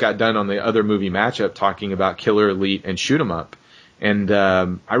 We just got done on the other movie matchup talking about Killer Elite and Shoot 'Em Up. And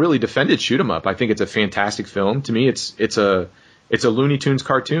I really defended Shoot 'Em Up. I think it's a fantastic film. To me, it's a Looney Tunes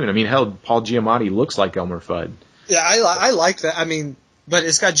cartoon. I mean, hell, Paul Giamatti looks like Elmer Fudd. Yeah, I like that. I mean, but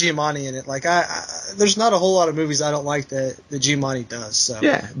it's got Giamatti in it. There's not a whole lot of movies I don't like that Giamatti does. So.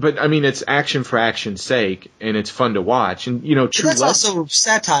 Yeah, but I mean, it's action for action's sake, and it's fun to watch. And True that's also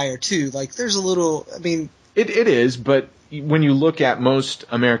satire too. There's a little. I mean, it is. But when you look at most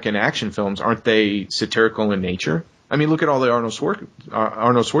American action films, aren't they satirical in nature? I mean, look at all the Arnold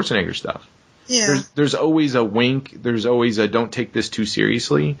Schwarzenegger stuff. Yeah. There's always a wink. There's always a don't take this too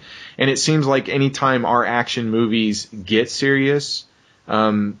seriously. And it seems like anytime our action movies get serious.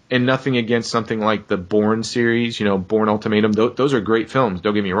 And nothing against something like the Bourne series, Bourne Ultimatum. Those are great films,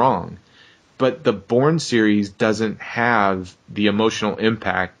 don't get me wrong. But the Bourne series doesn't have the emotional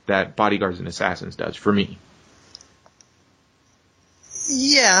impact that Bodyguards and Assassins does for me.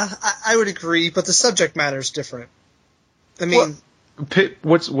 Yeah, I would agree, but the subject matter is different. I mean...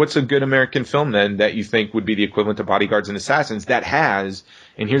 What's a good American film, then, that you think would be the equivalent to Bodyguards and Assassins that has,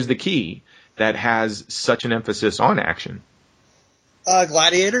 and here's the key, that has such an emphasis on action?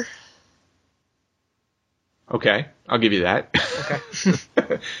 Gladiator. Okay, I'll give you that. Okay.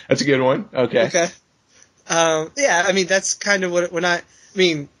 That's a good one. Okay. Okay. Yeah, I mean, that's kind of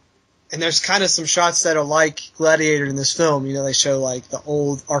and there's kind of some shots that are like Gladiator in this film. They show the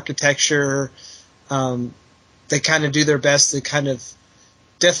old architecture. They kind of do their best to kind of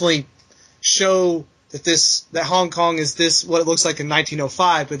definitely show that Hong Kong is what it looks like in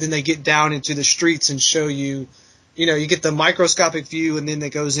 1905, but then they get down into the streets and show you, you get the microscopic view, and then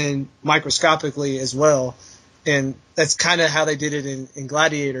it goes in microscopically as well. And that's kind of how they did it in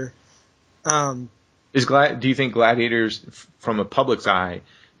Gladiator. Do you think Gladiators, from a public's eye,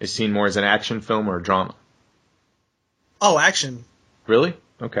 is seen more as an action film or a drama? Oh, action. Really?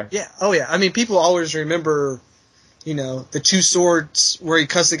 Okay. Yeah. Oh, yeah. I mean, people always remember, the two swords where he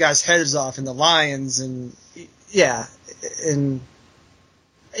cuts the guy's heads off, and the lions, and yeah. And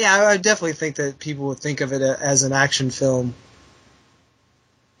yeah, I definitely think that people would think of it as an action film.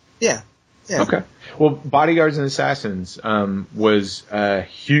 Yeah. Yeah. Okay. Well, Bodyguards and Assassins was a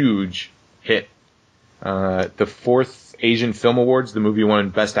huge hit. The fourth Asian Film Awards, the movie won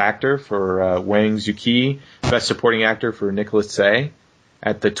Best Actor for Wang Zuqi, Best Supporting Actor for Nicholas Tsay.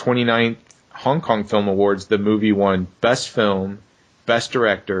 At the 29th Hong Kong Film Awards, the movie won Best Film, Best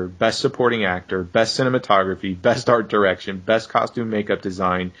Director, Best Supporting Actor, Best Cinematography, Best Art Direction, Best Costume Makeup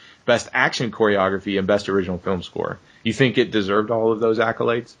Design, Best Action Choreography, and Best Original Film Score. You think it deserved all of those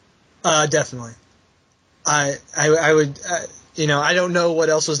accolades? Definitely. I would, I don't know what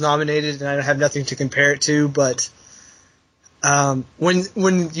else was nominated, and I have nothing to compare it to, but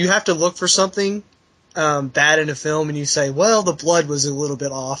when you have to look for something bad in a film and you say, well, the blood was a little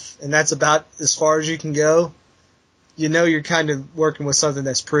bit off, and that's about as far as you can go, you're kind of working with something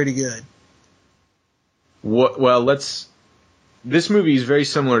that's pretty good. This movie is very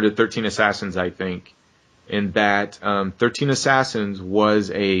similar to 13 Assassins, I think, in that 13 Assassins was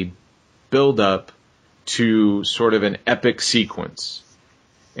a build-up to sort of an epic sequence.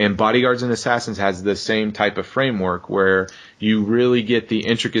 And Bodyguards and Assassins has the same type of framework where you really get the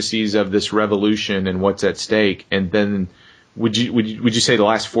intricacies of this revolution and what's at stake. And then would you say the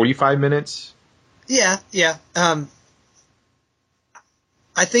last 45 minutes? Yeah.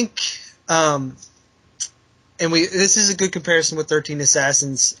 I think this is a good comparison with 13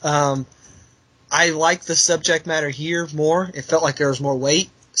 Assassins. I like the subject matter here more. It felt like there was more weight.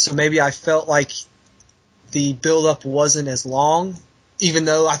 So maybe I felt like the build-up wasn't as long, even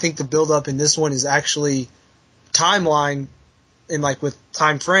though I think the build-up in this one is actually timeline and like with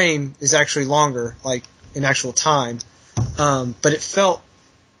time frame is actually longer, like in actual time. But it felt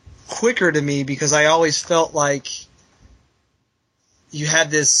quicker to me because I always felt like you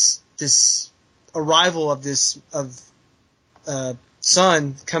had this arrival of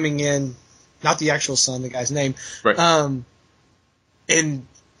son coming in, not the actual son, the guy's name, right. And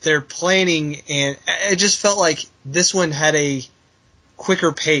they're planning, and it just felt like this one had a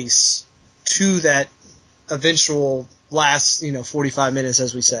quicker pace to that eventual last, 45 minutes,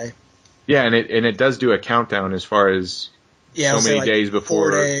 as we say. Yeah, and it does do a countdown as far as so many days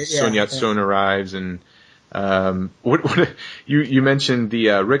before Sun Yat-sen arrives, and what you mentioned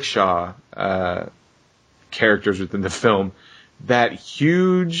the rickshaw characters within the film. That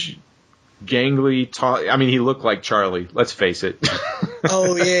huge, gangly, tall. I mean, he looked like Charlie. Let's face it.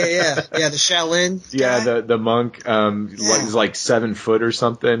 Oh yeah, the Shaolin guy? Yeah, the monk is like 7 foot or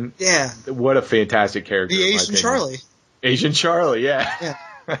something. Yeah. What a fantastic character. The Asian Charlie. Asian Charlie, yeah.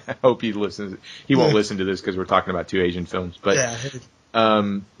 I hope he listens. He won't listen to this because we're talking about 2 Asian films. But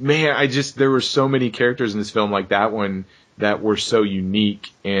man, there were so many characters in this film like that one that were so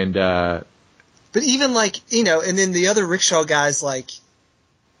unique. And but even like, and then the other rickshaw guys, like,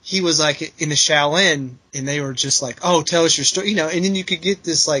 he was like in the Shaolin, and they were just like, "Oh, tell us your story," and then you could get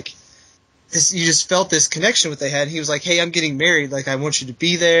this like, this. You just felt this connection what they had. He was like, "Hey, I'm getting married. Like, I want you to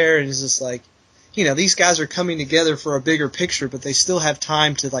be there," and it's just like, these guys are coming together for a bigger picture, but they still have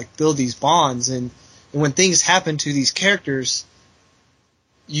time to like build these bonds. And when things happen to these characters,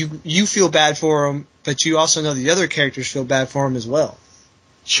 you feel bad for them, but you also know the other characters feel bad for them as well.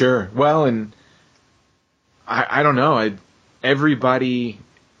 Sure. Well, and I don't know. Everybody.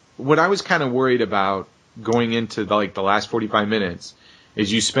 What I was kind of worried about going into the last 45 minutes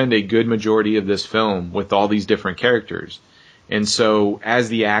is you spend a good majority of this film with all these different characters. And so as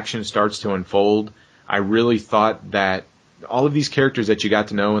the action starts to unfold, I really thought that all of these characters that you got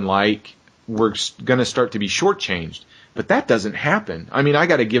to know and like were going to start to be shortchanged. But that doesn't happen. I mean, I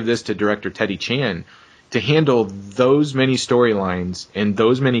got to give this to director Teddy Chan to handle those many storylines and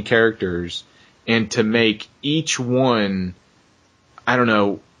those many characters and to make each one, I don't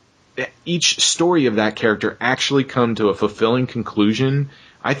know, each story of that character actually come to a fulfilling conclusion,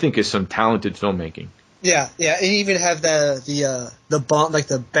 I think is some talented filmmaking. Yeah, and even have the bond, like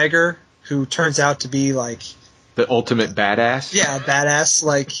the beggar who turns out to be like the ultimate badass. Yeah, badass.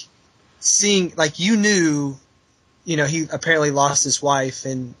 Like seeing, like he apparently lost his wife,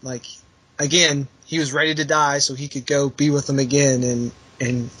 and like again he was ready to die so he could go be with them again,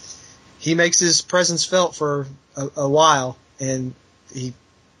 and he makes his presence felt for a while, and he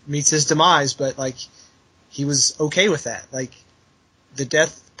meets his demise, but like he was okay with that. Like the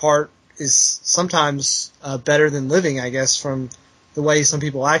death part is sometimes better than living, I guess, from the way some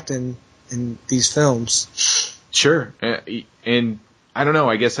people act in these films. Sure. And I don't know,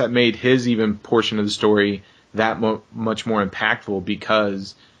 I guess that made his even portion of the story that much more impactful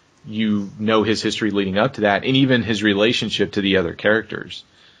because you know his history leading up to that, and even his relationship to the other characters.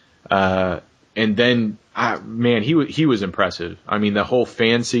 And then, man, he was impressive. I mean, the whole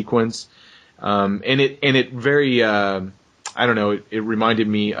fan sequence, and it very, I don't know, it reminded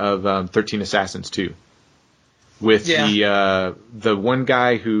me of 13 Assassins too. With the one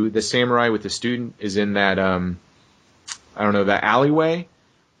guy the samurai with the student is in that that alleyway,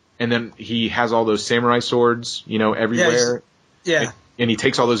 and then he has all those samurai swords, everywhere. Yeah. And he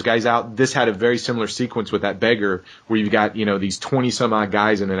takes all those guys out. This had a very similar sequence with that beggar, where you've got, these 20 some odd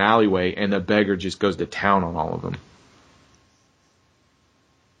guys in an alleyway, and the beggar just goes to town on all of them.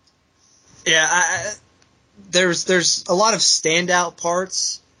 Yeah, there's a lot of standout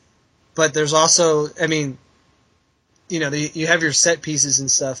parts, but there's also, you have your set pieces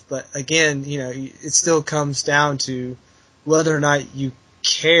and stuff, but again, it still comes down to whether or not you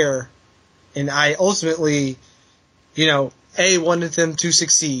care. And I ultimately, A, wanted them to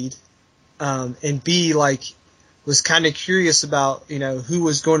succeed, and B, was kind of curious about, who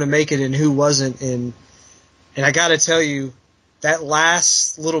was going to make it and who wasn't. And I got to tell you, that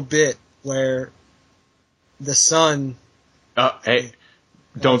last little bit where the son... hey,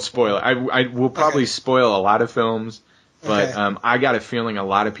 don't spoil it. I will probably spoil a lot of films, but I got a feeling a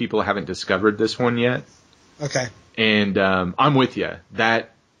lot of people haven't discovered this one yet. Okay. And I'm with you. That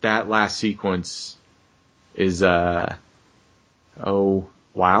last sequence is... oh,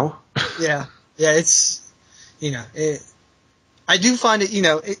 wow. Yeah, it's, I do find it,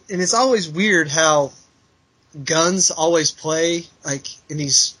 and it's always weird how guns always play, in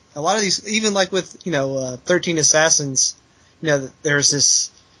these, a lot of these, even with, 13 Assassins, there's this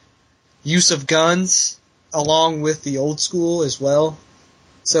use of guns along with the old school as well.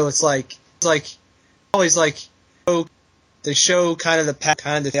 So it's always they show kind of the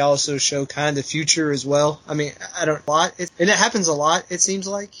past, they also show kind of the future as well. I mean, I don't know, and it happens a lot, it seems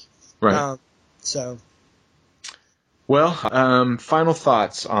like. Right. So. Well, final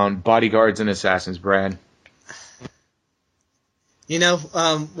thoughts on Bodyguards and Assassins, Brad.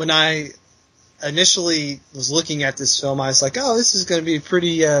 When I initially was looking at this film, I was like, oh, this is going to be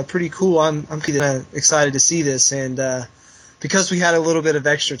pretty cool. I'm kind of excited to see this. And because we had a little bit of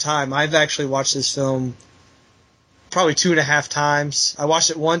extra time, I've actually watched this film probably 2.5 times. I watched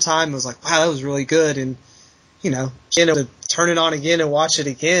it one time and was like, wow, that was really good. And, to turn it on again and watch it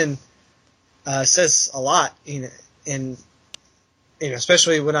again says a lot. And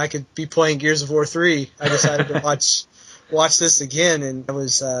especially when I could be playing Gears of War 3, I decided to watch this again. And I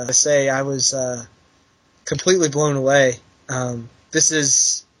was completely blown away. This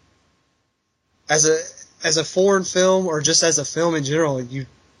is, as a foreign film or just as a film in general, you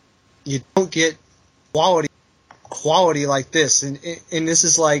don't get quality like this, and this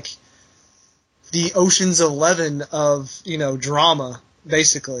is like the Ocean's 11 of drama,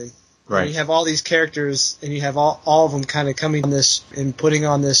 basically. Right. And you have all these characters, and you have all of them kind of coming on this and putting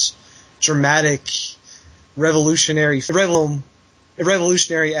on this dramatic, revolutionary as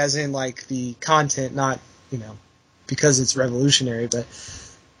in the content, not because it's revolutionary, but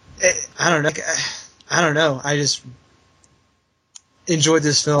I don't know. I just enjoyed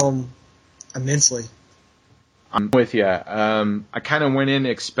this film immensely. I'm with you. I kind of went in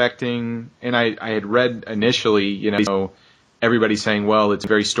expecting, and I had read initially, everybody saying, well, it's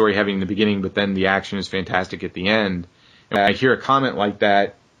very story heavy in the beginning, but then the action is fantastic at the end. And I hear a comment like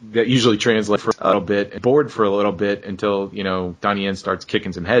that usually translates for a little bit, bored for a little bit until, Donnie Yen starts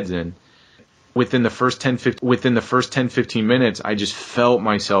kicking some heads in. Within the first 10-15 minutes, I just felt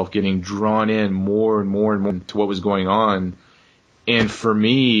myself getting drawn in more and more and more to what was going on. And for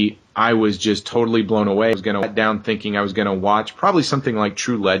me, I was just totally blown away. I was going to let down thinking I was going to watch probably something like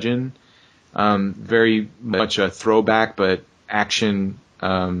True Legend, very much a throwback, but action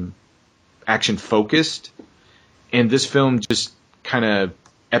focused. And this film just kind of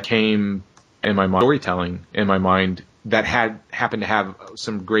came in my mind, storytelling in my mind that happened to have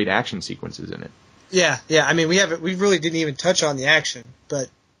some great action sequences in it. Yeah. I mean, we really didn't even touch on the action, but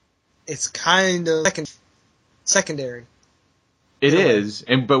it's kind of secondary. It is,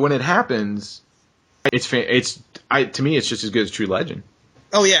 but when it happens, to me, it's just as good as True Legend.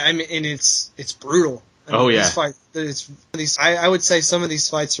 Oh yeah, I mean, and it's brutal. I would say some of these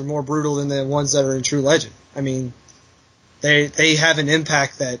fights are more brutal than the ones that are in True Legend. I mean, they have an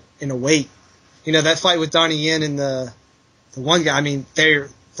impact that in a weight. That fight with Donnie Yen and the one guy. I mean, they're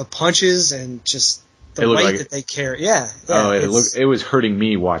the punches and just the weight that they carry. Yeah. It was hurting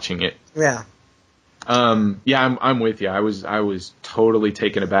me watching it. Yeah. I'm with you. I was totally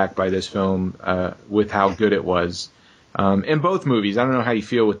taken aback by this film, with how good it was. In both movies, I don't know how you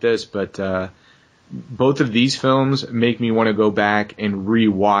feel with this, but, both of these films make me want to go back and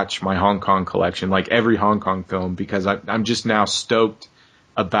re-watch my Hong Kong collection, like every Hong Kong film, because I'm just now stoked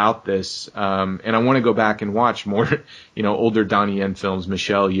about this. And I want to go back and watch more, older Donnie Yen films,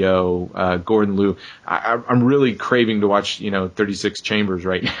 Michelle Yeoh, Gordon Liu. I'm really craving to watch, 36 Chambers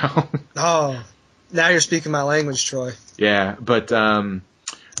right now. Oh, now you're speaking my language, Troy. Yeah, but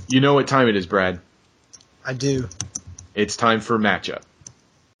you know what time it is, Brad. I do. It's time for matchup.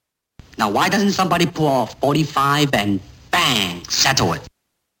 Now, why doesn't somebody pull off 45 and bang, settle it?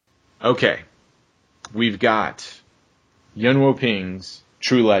 Okay. We've got Yuen Woo-Ping's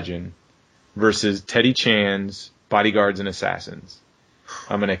True Legend versus Teddy Chan's Bodyguards and Assassins.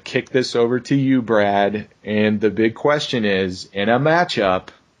 I'm going to kick this over to you, Brad, and the big question is, in a matchup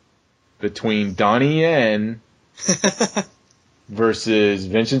between Donnie Yen versus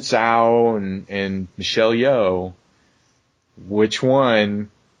Vincent Zhao and Michelle Yeoh, which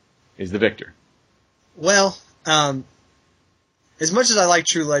one is the victor? Well, as much as I like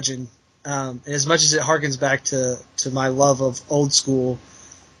True Legend, and as much as it harkens back to my love of old school,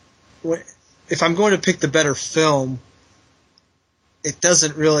 if I'm going to pick the better film, it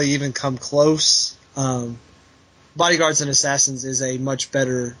doesn't really even come close. Bodyguards and Assassins is a much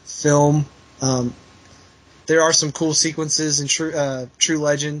better film. There are some cool sequences in True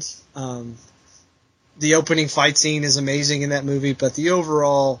Legend. The opening fight scene is amazing in that movie, but the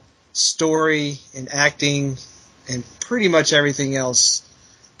overall story and acting and pretty much everything else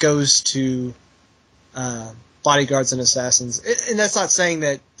goes to Bodyguards and Assassins. And that's not saying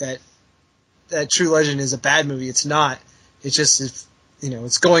that True Legend is a bad movie. It's not. It's just,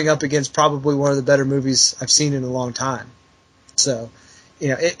 it's going up against probably one of the better movies I've seen in a long time. So,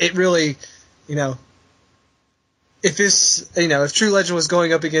 it really, if True Legend was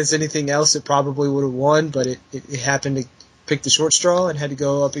going up against anything else, it probably would have won, but it happened to pick the short straw and had to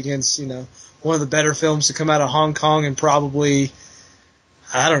go up against, one of the better films to come out of Hong Kong in probably,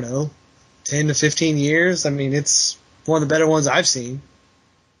 10 to 15 years. I mean, it's one of the better ones I've seen.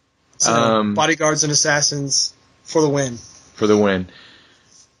 So, Bodyguards and Assassins for the win. For the win.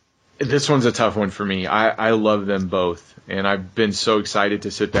 This one's a tough one for me. I love them both, and I've been so excited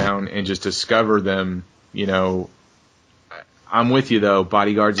to sit down and just discover them. I'm with you, though.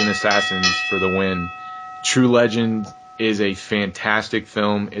 Bodyguards and Assassins for the win. True Legend is a fantastic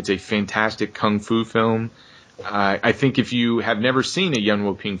film. It's a fantastic kung fu film. I think if you have never seen a Yuen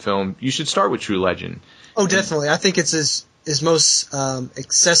Woo-Ping film, you should start with True Legend. Oh, definitely. I think it's his most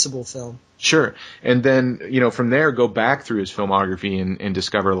accessible film. Sure. And then, from there, go back through his filmography and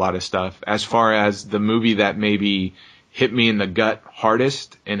discover a lot of stuff. As far as the movie that maybe hit me in the gut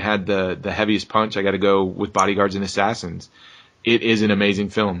hardest and had the heaviest punch, I got to go with Bodyguards and Assassins. It is an amazing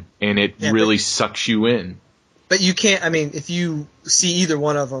film, and it really sucks you in. But you can't, if you see either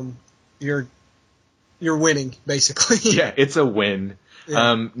one of them, you're winning, basically. Yeah, it's a win.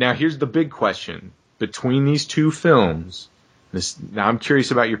 Yeah. Now, here's the big question. Between these two films, now I'm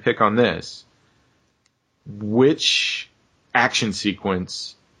curious about your pick on this. Which action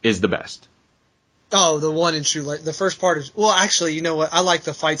sequence is the best? Oh, the one in True Legend. The first part is... Well, actually, you know what? I like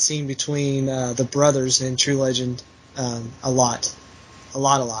the fight scene between the brothers in True Legend a lot. A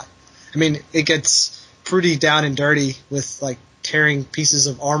lot. It gets pretty down and dirty with, tearing pieces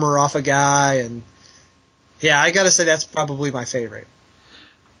of armor off a guy. And yeah, I gotta say that's probably my favorite.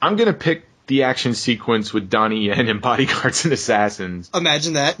 I'm gonna pick the action sequence with Donnie Yen and Bodyguards and Assassins.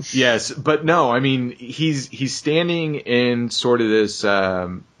 Imagine that. Yes, but no, he's standing in sort of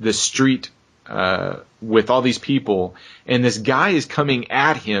this street with all these people, and this guy is coming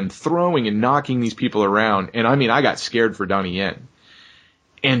at him, throwing and knocking these people around, and I got scared for Donnie Yen.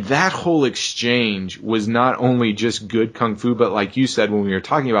 And that whole exchange was not only just good kung fu, but like you said when we were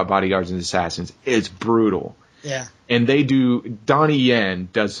talking about Bodyguards and Assassins, it's brutal. Yeah. And Donnie Yen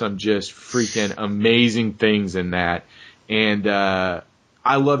does some just freaking amazing things in that. And I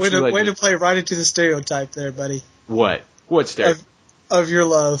love way to play right into the stereotype there, buddy. What? What stereotype? Of your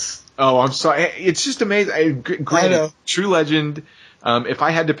love. Oh, I'm sorry. It's just amazing. I know. True Legend. If I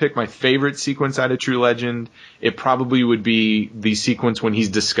had to pick my favorite sequence out of True Legend, it probably would be the sequence when he's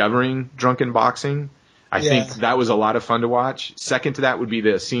discovering drunken boxing. I think that was a lot of fun to watch. Second to that would be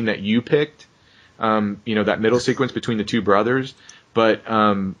the scene that you picked. That middle sequence between the two brothers. But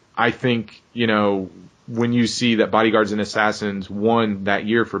I think, when you see that Bodyguards and Assassins won that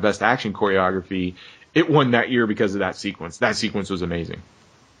year for Best Action Choreography, it won that year because of that sequence. That sequence was amazing.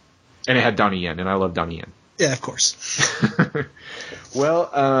 And it had Donnie Yen, and I love Donnie Yen. Yeah, of course.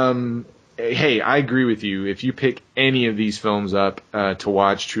 Well, hey, I agree with you. If you pick any of these films up to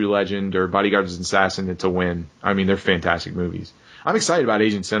watch, True Legend or Bodyguards and Assassins, it's a win. They're fantastic movies. I'm excited about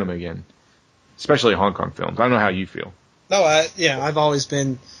Asian cinema again. Especially Hong Kong films. I don't know how you feel. No, I've always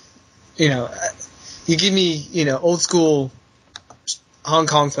been, you give me, old school Hong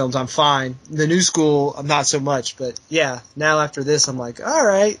Kong films, I'm fine. The new school, I'm not so much. But yeah, now after this, I'm like, all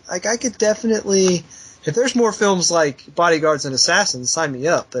right, I could definitely, if there's more films like Bodyguards and Assassins, sign me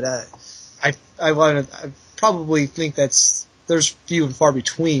up. But I probably think there's few and far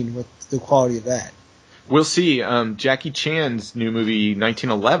between with the quality of that. We'll see. Jackie Chan's new movie,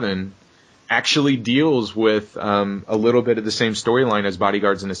 1911, actually deals with a little bit of the same storyline as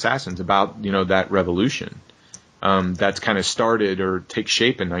Bodyguards and Assassins about, you know, that revolution that's kind of started or takes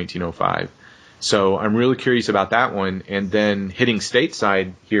shape in 1905. So I'm really curious about that one. And then hitting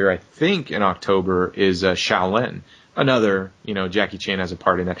stateside here, I think in October, is Shaolin. Another, you know, Jackie Chan has a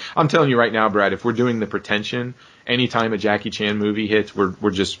part in that. I'm telling you right now, Brad, if we're doing the Pretension, anytime a Jackie Chan movie hits, we're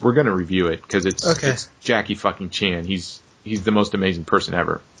going to review it because it's Jackie fucking Chan. He's the most amazing person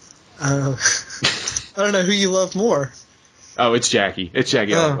ever. I don't know who you love more. Oh, it's Jackie. It's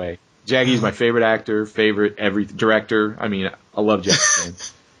Jackie all the way. Jackie's my favorite actor, favorite director. I mean, I love Jackie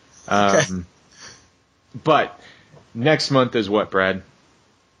Chan. But next month is what, Brad?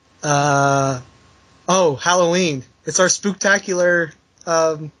 Halloween. It's our spooktacular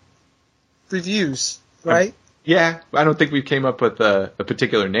reviews, right? Yeah, I don't think we came up with a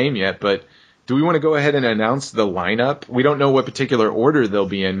particular name yet, but do we want to go ahead and announce the lineup? We don't know what particular order they'll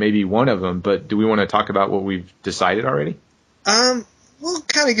be in, maybe one of them, but do we want to talk about what we've decided already? We'll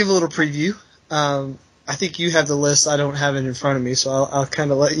kind of give a little preview. I think you have the list. I don't have it in front of me, so I'll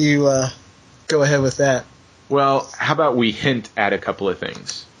kind of let you go ahead with that. Well, how about we hint at a couple of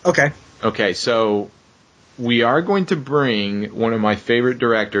things? Okay, so we are going to bring one of my favorite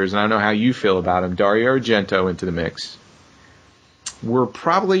directors, and I don't know how you feel about him, Dario Argento, into the mix. We're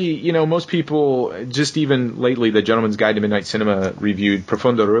probably, you know, most people, just even lately, The Gentleman's Guide to Midnight Cinema reviewed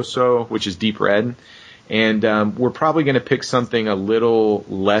Profondo Rosso, which is Deep Red. And we're probably going to pick something a little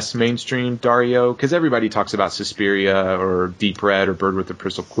less mainstream, Dario, because everybody talks about Suspiria or Deep Red or Bird with a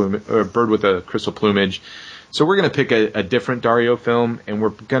Crystal Plumage. So we're going to pick a different Dario film, and we're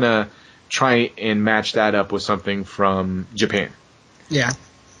going to try and match that up with something from Japan. Yeah.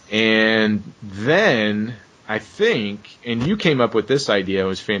 And then I think, and you came up with this idea, it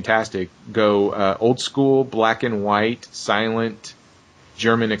was fantastic, go old school, black and white, silent,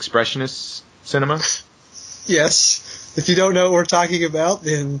 German expressionist cinema. Yes. If you don't know what we're talking about,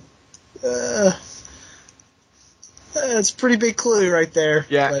 then it's a pretty big clue right there.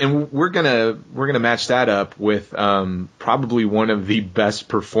 Yeah, but. And we're gonna match that up with probably one of the best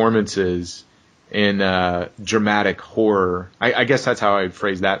performances in dramatic horror. I guess that's how I'd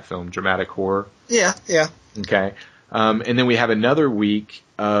phrase that film, dramatic horror. Yeah. Okay. And then we have another week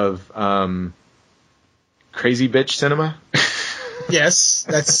of crazy bitch cinema. Yes,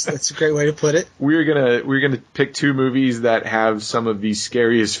 that's a great way to put it. We're gonna pick two movies that have some of the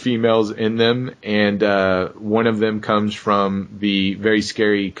scariest females in them, and one of them comes from the very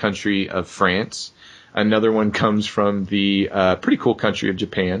scary country of France. Another one comes from the pretty cool country of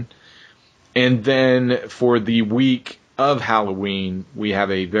Japan. And then for the week of Halloween, we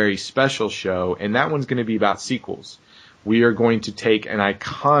have a very special show, and that one's going to be about sequels. We are going to take an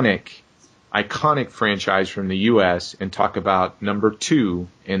iconic franchise from the U.S. and talk about number 2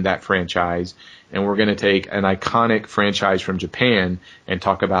 in that franchise, and we're going to take an iconic franchise from Japan and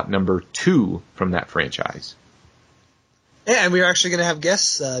talk about number 2 from that franchise. Yeah, and we're actually going to have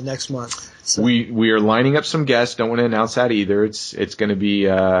guests next month. So. We are lining up some guests. Don't want to announce that either. It's going to be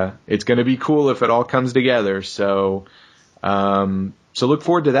cool if it all comes together. So look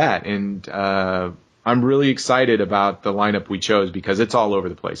forward to that. And I'm really excited about the lineup we chose because it's all over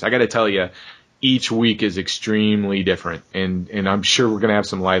the place. I got to tell you, each week is extremely different, and I'm sure we're going to have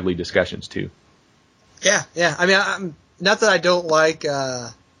some lively discussions too. Yeah. I mean, I'm not that I don't like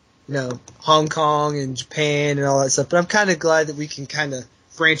Hong Kong and Japan and all that stuff, but I'm kind of glad that we can kind of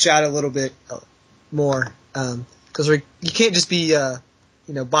branch out a little bit more because you can't just be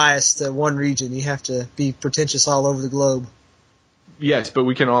biased to one region. You have to be pretentious all over the globe. Yes, but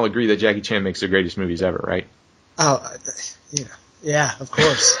we can all agree that Jackie Chan makes the greatest movies ever, right? Oh, yeah, of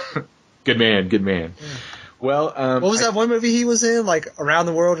course. Good man. Yeah. Well, what was that one movie he was in? Like Around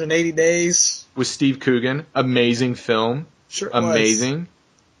the World in 80 Days? With Steve Coogan. Amazing film. Sure it amazing. Was.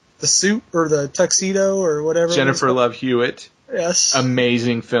 The Suit or the Tuxedo or whatever. Jennifer Love Hewitt. Yes.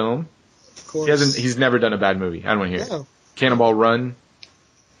 Amazing film. Of course. He's never done a bad movie. I don't want to hear it. Cannonball Run.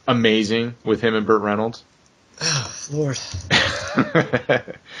 Amazing with him and Burt Reynolds. Oh, Lord.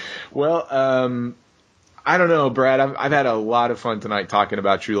 Well, I don't know, Brad. I've had a lot of fun tonight talking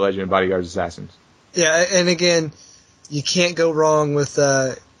about True Legend and Bodyguards and Assassins. Yeah, and again, you can't go wrong with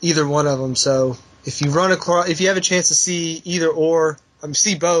either one of them. So if you have a chance to see either or,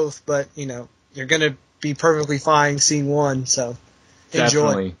 see both, but you're gonna be perfectly fine seeing one. So enjoy.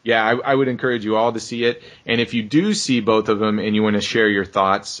 Definitely. Yeah, I would encourage you all to see it. And if you do see both of them and you want to share your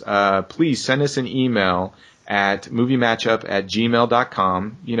thoughts, please send us an email at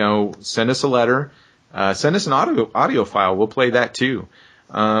moviematchup@gmail.com. Send us a letter. Send us an audio file. We'll play that too.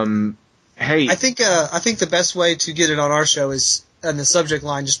 Hey, I think the best way to get it on our show is on the subject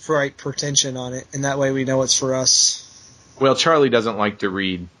line, just write Pretension on it, and that way we know it's for us. Well, Charlie doesn't like to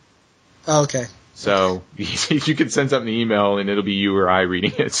read. Oh, okay. So you can send something to email, and it'll be you or I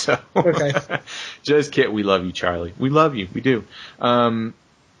reading it. So okay. Just kidding. We love you, Charlie. We love you. We do.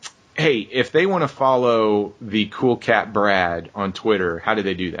 Hey, if they want to follow the Cool Cat Brad on Twitter, how do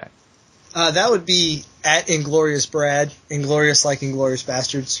they do that? That would be at Inglorious Brad. Inglorious like Inglorious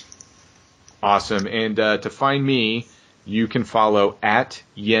Bastards. Awesome. And to find me, you can follow at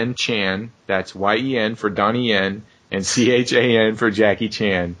Yen Chan. That's Yen for Donnie Yen and CHAN for Jackie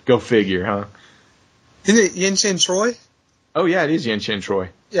Chan. Go figure, huh? Isn't it Yen Chan Troy? Oh, yeah, it is Yen Chan Troy.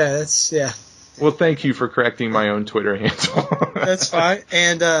 Yeah, yeah. Well, thank you for correcting my own Twitter handle. That's fine.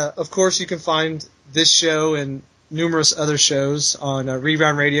 And, of course, you can find this show and numerous other shows on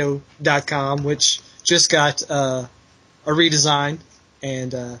reboundradio.com, which just got a redesign.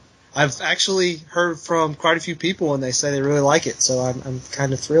 And I've actually heard from quite a few people, and they say they really like it, so I'm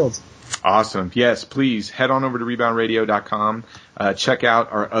kind of thrilled. Awesome. Yes, please head on over to reboundradio.com. Check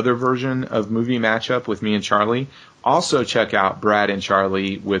out our other version of Movie Matchup with me and Charlie. Also check out Brad and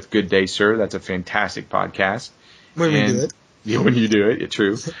Charlie with Good Day, Sir. That's a fantastic podcast. When we do it. Yeah, when you do it.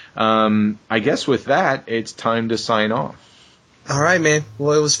 True. I guess with that, it's time to sign off. All right, man.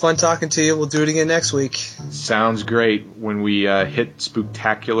 Well, it was fun talking to you. We'll do it again next week. Sounds great when we hit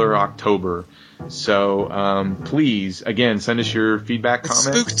Spooktacular October. So please, again, send us your feedback,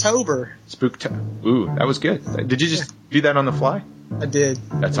 comments. Spooktober. Ooh, that was good. Did you just do that on the fly? I did.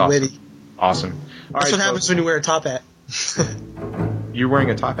 That's awesome. Witty. Awesome. That's what happens when you wear a top hat. You're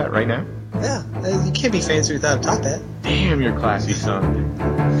wearing a top hat right now? Yeah. You can't be fancy without a top hat. Damn, you're classy,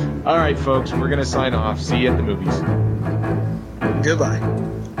 son. All right, folks, we're going to sign off. See you at the movies. Goodbye.